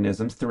coping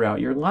mechanisms throughout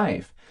your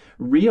life.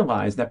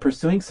 Realize that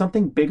pursuing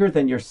something bigger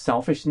than your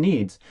selfish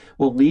needs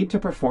will lead to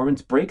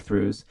performance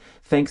breakthroughs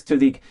thanks to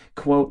the,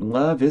 quote,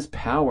 love is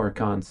power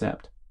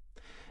concept.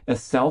 A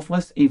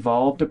selfless,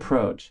 evolved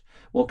approach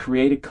will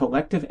create a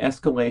collective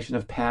escalation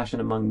of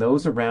passion among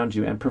those around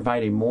you and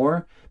provide a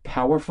more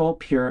powerful,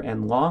 pure,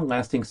 and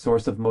long-lasting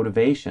source of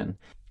motivation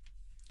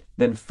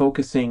than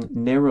focusing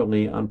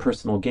narrowly on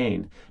personal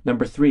gain.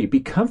 Number 3,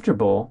 be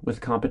comfortable with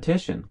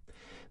competition.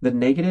 The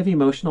negative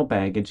emotional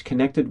baggage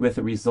connected with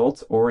a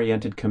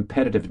results-oriented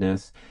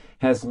competitiveness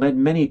has led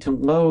many to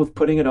loathe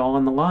putting it all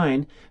on the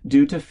line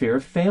due to fear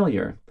of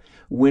failure.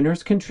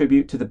 Winners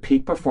contribute to the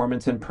peak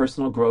performance and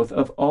personal growth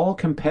of all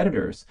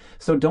competitors,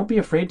 so don't be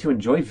afraid to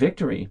enjoy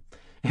victory.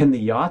 and the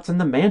yachts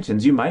and the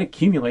mansions you might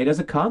accumulate as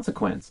a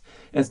consequence.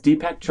 As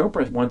Deepak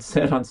Chopra once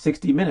said on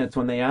 60 Minutes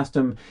when they asked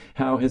him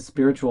how his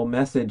spiritual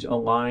message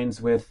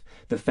aligns with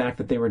the fact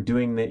that they were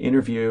doing the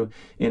interview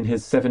in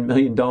his $7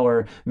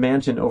 million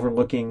mansion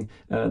overlooking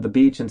the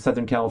beach in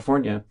Southern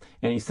California.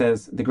 And he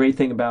says, the great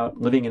thing about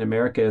living in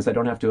America is I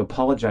don't have to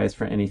apologize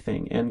for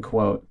anything, end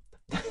quote.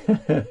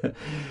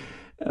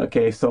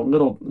 Okay, so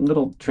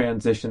little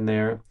transition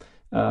there.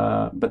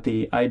 But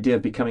the idea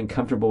of becoming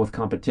comfortable with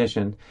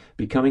competition,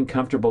 becoming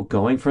comfortable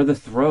going for the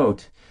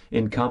throat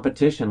in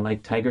competition,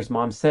 like Tiger's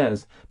mom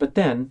says, but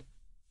then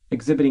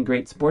exhibiting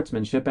great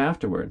sportsmanship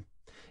afterward.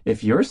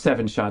 If you're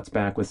 7 shots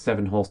back with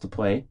 7 holes to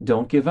play,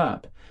 don't give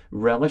up.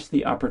 Relish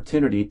the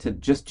opportunity to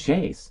just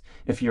chase.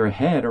 If you're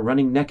ahead or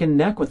running neck and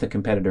neck with a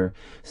competitor,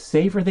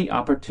 savor the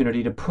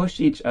opportunity to push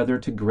each other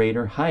to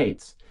greater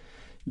heights.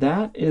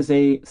 That is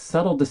a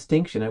subtle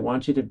distinction I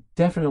want you to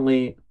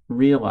definitely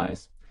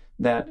realize.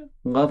 That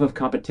love of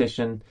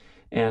competition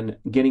and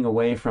getting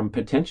away from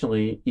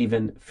potentially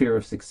even fear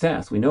of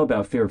success. We know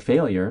about fear of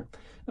failure.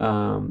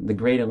 The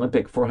great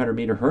Olympic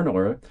 400-meter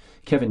hurdler,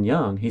 Kevin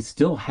Young, he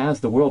still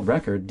has the world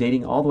record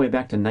dating all the way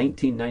back to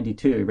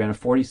 1992. He ran a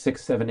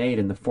 46.78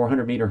 in the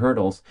 400-meter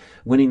hurdles,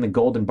 winning the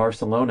gold in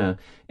Barcelona.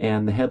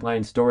 And the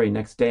headline story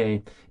next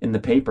day in the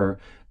paper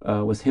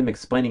was him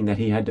explaining that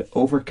he had to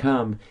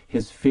overcome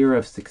his fear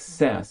of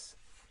success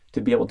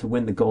to be able to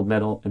win the gold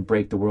medal and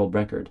break the world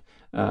record.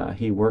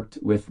 He worked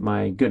with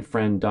my good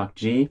friend Doc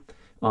G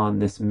on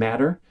this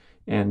matter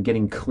and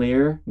getting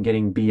clear,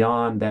 getting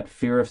beyond that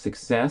fear of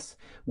success.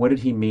 What did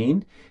he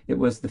mean? It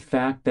was the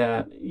fact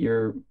that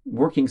you're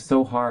working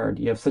so hard,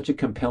 you have such a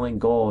compelling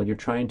goal, you're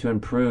trying to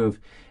improve,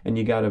 and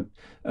you got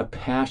a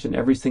passion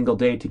every single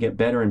day to get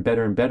better and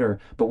better and better.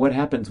 But what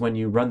happens when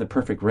you run the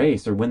perfect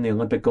race or win the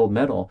Olympic gold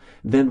medal?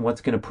 Then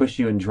what's going to push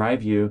you and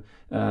drive you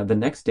the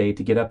next day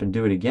to get up and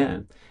do it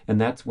again? And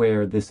that's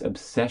where this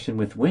obsession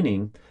with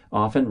winning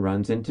often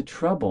runs into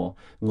trouble.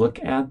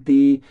 Look at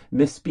the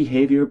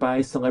misbehavior by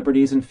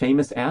celebrities and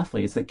famous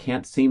athletes that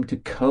can't seem to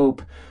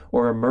cope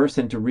or immerse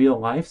into real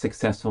life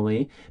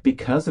successfully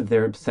because of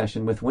their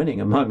obsession with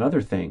winning, among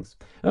other things.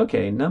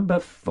 Okay, number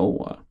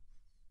 4.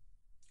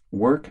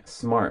 Work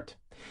smart.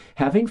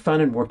 Having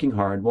fun and working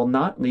hard will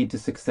not lead to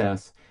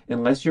success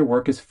unless your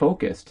work is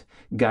focused,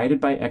 guided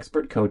by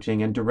expert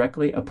coaching, and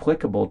directly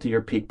applicable to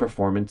your peak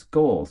performance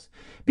goals.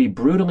 Be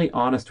brutally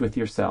honest with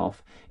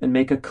yourself and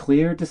make a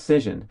clear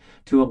decision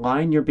to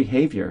align your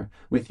behavior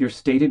with your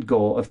stated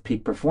goal of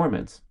peak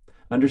performance.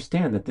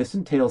 Understand that this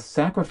entails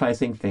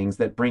sacrificing things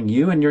that bring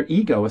you and your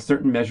ego a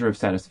certain measure of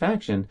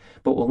satisfaction,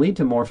 but will lead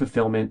to more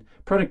fulfillment,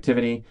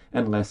 productivity,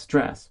 and less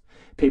stress.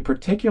 Pay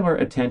particular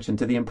attention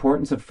to the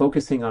importance of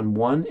focusing on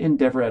one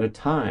endeavor at a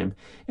time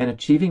and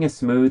achieving a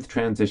smooth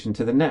transition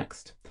to the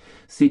next.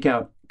 Seek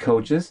out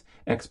coaches,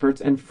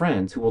 experts, and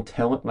friends who will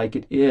tell it like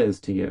it is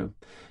to you.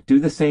 Do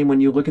the same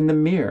when you look in the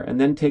mirror and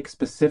then take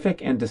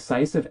specific and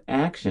decisive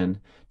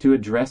action to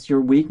address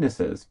your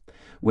weaknesses.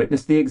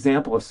 Witness the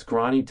example of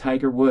scrawny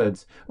Tiger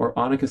Woods or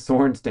Annika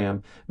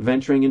Sorenstam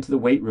venturing into the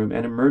weight room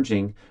and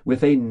emerging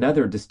with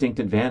another distinct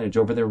advantage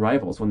over their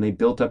rivals when they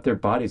built up their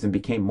bodies and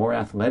became more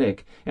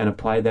athletic and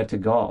applied that to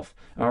golf.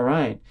 All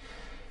right.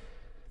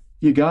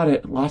 You got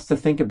it. Lots to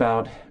think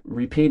about.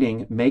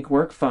 Repeating, make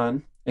work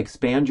fun,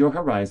 expand your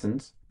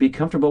horizons, be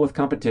comfortable with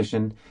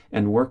competition,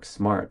 and work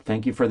smart.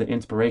 Thank you for the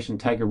inspiration,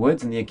 Tiger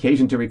Woods, and the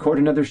occasion to record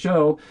another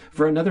show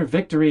for another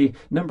victory,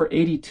 number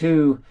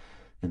 82.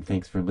 And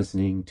thanks for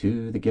listening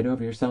to the Get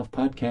Over Yourself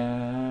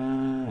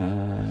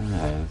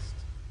podcast.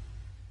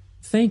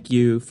 Thank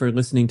you for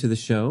listening to the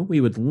show. We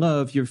would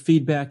love your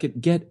feedback at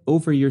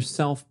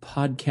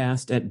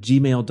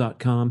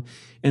getoveryourselfpodcast@gmail.com.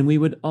 And we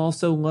would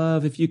also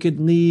love if you could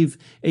leave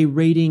a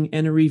rating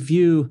and a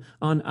review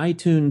on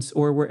iTunes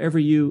or wherever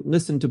you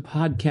listen to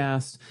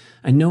podcasts.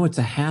 I know it's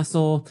a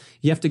hassle.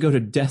 You have to go to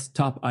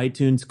desktop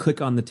iTunes,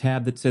 click on the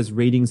tab that says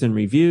ratings and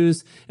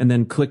reviews, and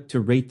then click to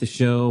rate the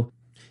show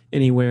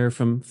anywhere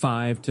from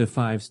 5 to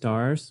 5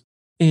 stars.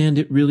 And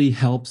it really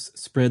helps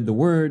spread the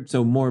word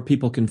so more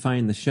people can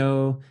find the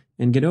show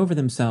and get over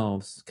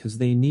themselves because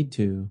they need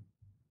to.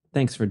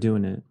 Thanks for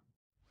doing it.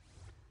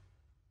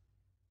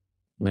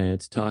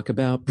 Let's talk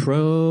about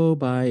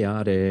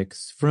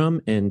probiotics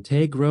from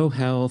Integro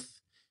Health.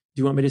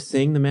 Do you want me to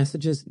sing the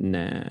messages?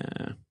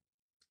 Nah.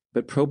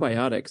 But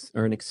probiotics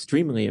are an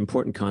extremely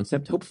important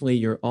concept. Hopefully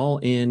you're all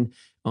in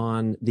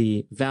on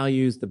the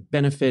values, the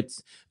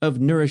benefits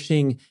of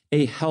nourishing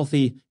a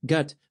healthy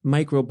gut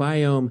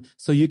microbiome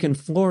so you can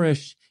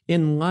flourish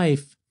in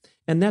life.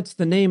 And that's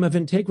the name of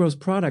Integro's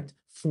product,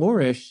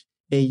 Flourish,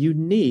 a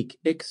unique,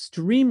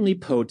 extremely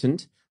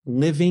potent,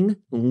 living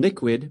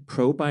liquid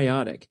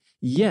probiotic.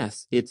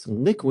 Yes, it's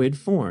liquid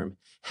form.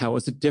 How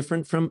is it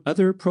different from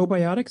other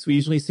probiotics we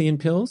usually see in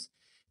pills?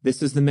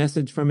 This is the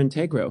message from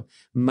Integro.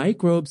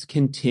 Microbes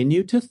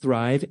continue to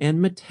thrive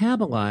and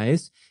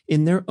metabolize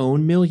in their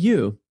own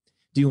milieu.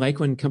 Do you like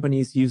when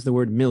companies use the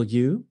word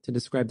milieu to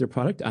describe their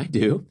product? I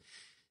do.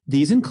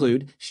 These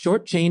include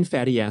short-chain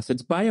fatty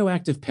acids,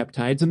 bioactive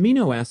peptides,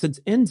 amino acids,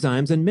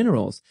 enzymes, and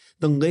minerals.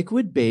 The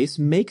liquid base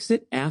makes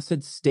it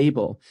acid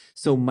stable,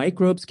 so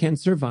microbes can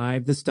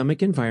survive the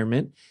stomach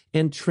environment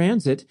and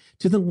transit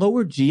to the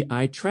lower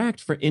GI tract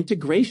for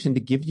integration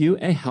to give you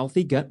a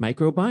healthy gut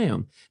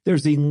microbiome.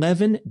 There's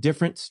 11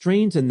 different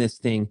strains in this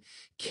thing,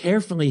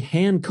 carefully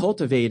hand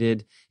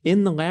cultivated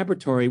in the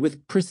laboratory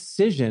with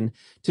precision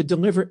to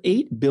deliver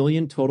 8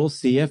 billion total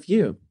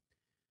CFU.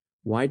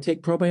 Why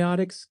take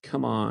probiotics?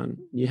 Come on,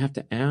 you have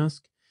to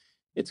ask.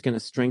 It's going to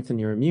strengthen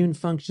your immune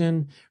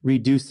function,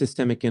 reduce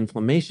systemic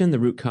inflammation, the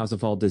root cause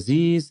of all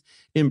disease,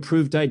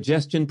 improve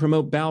digestion,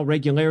 promote bowel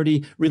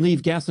regularity,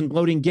 relieve gas and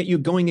bloating, get you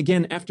going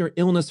again after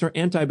illness or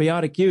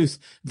antibiotic use.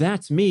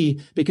 That's me,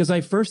 because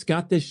I first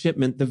got this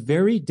shipment the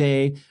very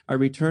day I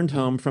returned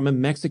home from a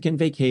Mexican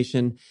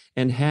vacation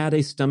and had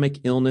a stomach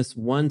illness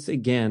once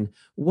again.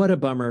 What a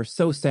bummer.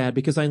 So sad,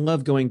 because I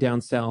love going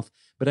down south,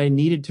 but I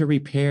needed to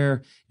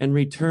repair and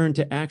return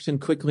to action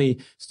quickly.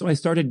 So I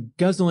started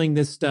guzzling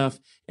this stuff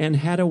and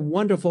had a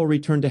wonderful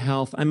return to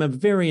health. I'm a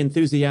very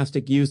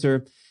enthusiastic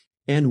user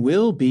and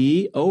will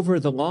be over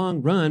the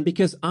long run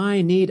because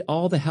I need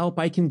all the help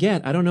I can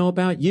get. I don't know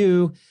about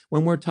you.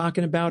 When we're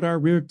talking about our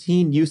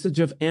routine usage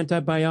of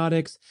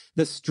antibiotics,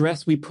 the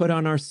stress we put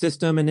on our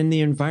system and in the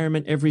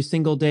environment every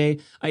single day,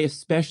 I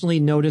especially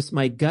notice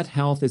my gut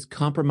health is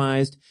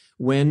compromised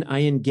when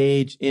I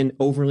engage in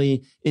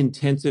overly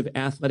intensive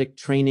athletic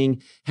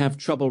training, have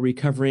trouble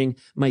recovering.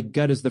 My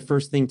gut is the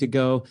first thing to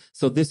go.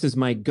 So this is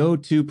my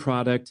go-to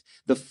product,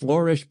 the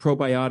Flourish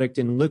probiotic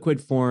in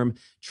liquid form.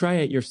 Try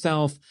it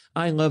yourself.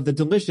 I love the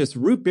delicious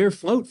root beer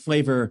float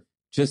flavor.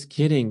 Just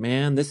kidding,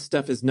 man. This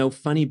stuff is no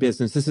funny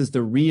business. This is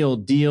the real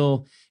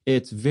deal.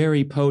 It's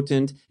very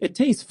potent. It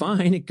tastes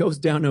fine. It goes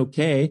down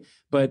okay,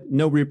 but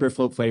no root beer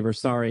float flavor.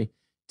 Sorry.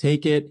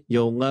 Take it.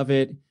 You'll love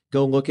it.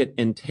 Go look at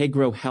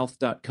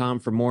integrohealth.com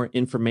for more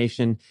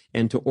information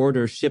and to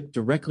order shipped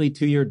directly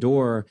to your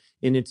door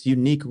in its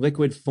unique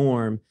liquid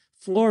form.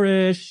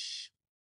 Flourish!